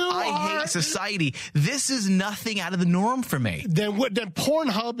 I hate society. This is nothing out of the norm for me. Then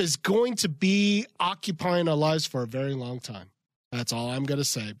Pornhub is going to be occupying our lives for a very long time. That's all I'm going to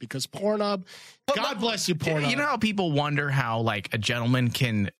say, because Pornhub, God bless you, Pornhub. You know how people wonder how, like, a gentleman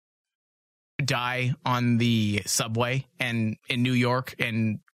can die on the subway and in New York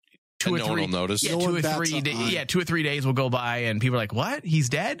and no one will notice? Yeah, 2 or 3 days will go by and people are like, what? He's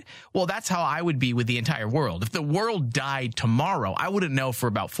dead? Well, that's how I would be with the entire world. If the world died tomorrow, I wouldn't know for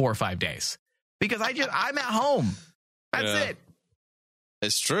about 4 or 5 days because I'm at home. That's it.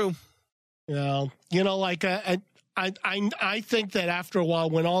 It's true. Yeah. I think that after a while,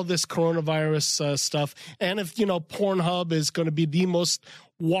 when all this coronavirus stuff, and if Pornhub is going to be the most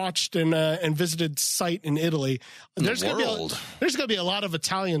watched and visited site in Italy, there's going to be a lot of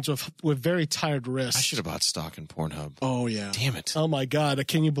Italians with very tired wrists. I should have bought stock in Pornhub. Oh yeah, damn it! Oh my God,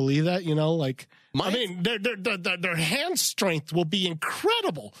 can you believe that? Their hand strength will be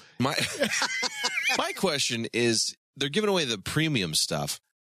incredible. My question is, they're giving away the premium stuff.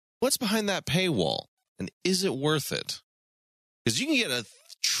 What's behind that paywall? And is it worth it? Because you can get a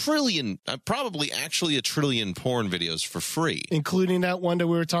trillion porn videos for free, including that one that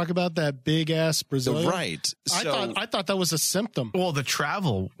we were talking about, that big ass Brazilian. Right. I thought that was a symptom. Well, the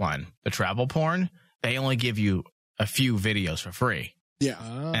travel porn, they only give you a few videos for free. Yeah.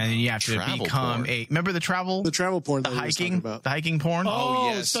 And you have to become remember the travel porn, the hiking porn? Oh,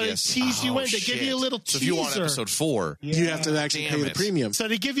 yes. So they tease you in. They give you a little teaser. So if you want episode 4, you have to actually pay the premium. So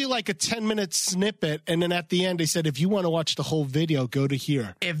they give you like a 10-minute snippet. And then at the end, they said, if you want to watch the whole video, go to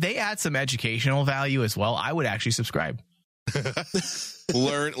here. If they add some educational value as well, I would actually subscribe.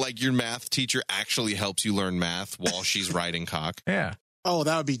 Learn, like your math teacher actually helps you learn math while she's riding cock. Yeah. Oh,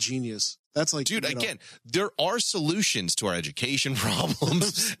 that would be genius. That's like, dude, again, there are solutions to our education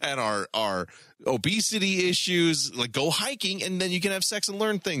problems and our obesity issues. Like, go hiking and then you can have sex and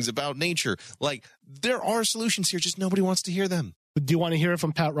learn things about nature. Like, there are solutions here, just nobody wants to hear them. Do you want to hear it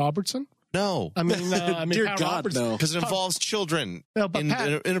from Pat Robertson? No. I mean, dear Pat God, Robertson, no. Because it involves children in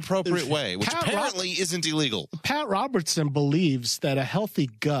an inappropriate way, which apparently isn't illegal. Pat Robertson believes that a healthy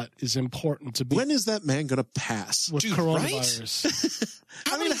gut is important to be. When is that man going to pass? With coronavirus. Right?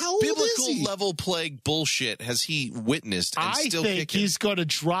 How many biblical level plague bullshit has he witnessed and still kicking? I think he's going to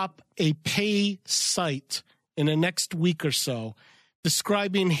drop a pay site in the next week or so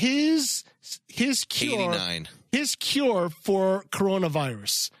describing his cure 89. His cure for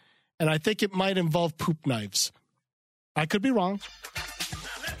coronavirus. And I think it might involve poop knives. I could be wrong.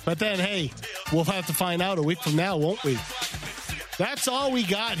 But then, hey, we'll have to find out a week from now, won't we? That's all we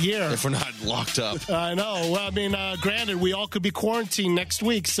got here. If we're not locked up. I know. Well, I mean, granted, we all could be quarantined next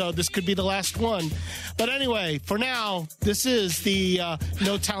week, so this could be the last one. But anyway, for now, this is the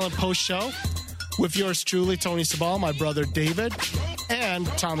No Talent Post Show with yours truly, Tony Sabal, my brother David, and and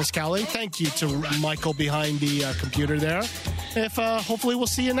Thomas Cowley. Thank you to Michael behind the computer there. If hopefully we'll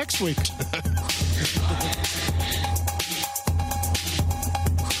see you next week.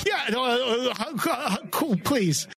 Yeah, cool, please.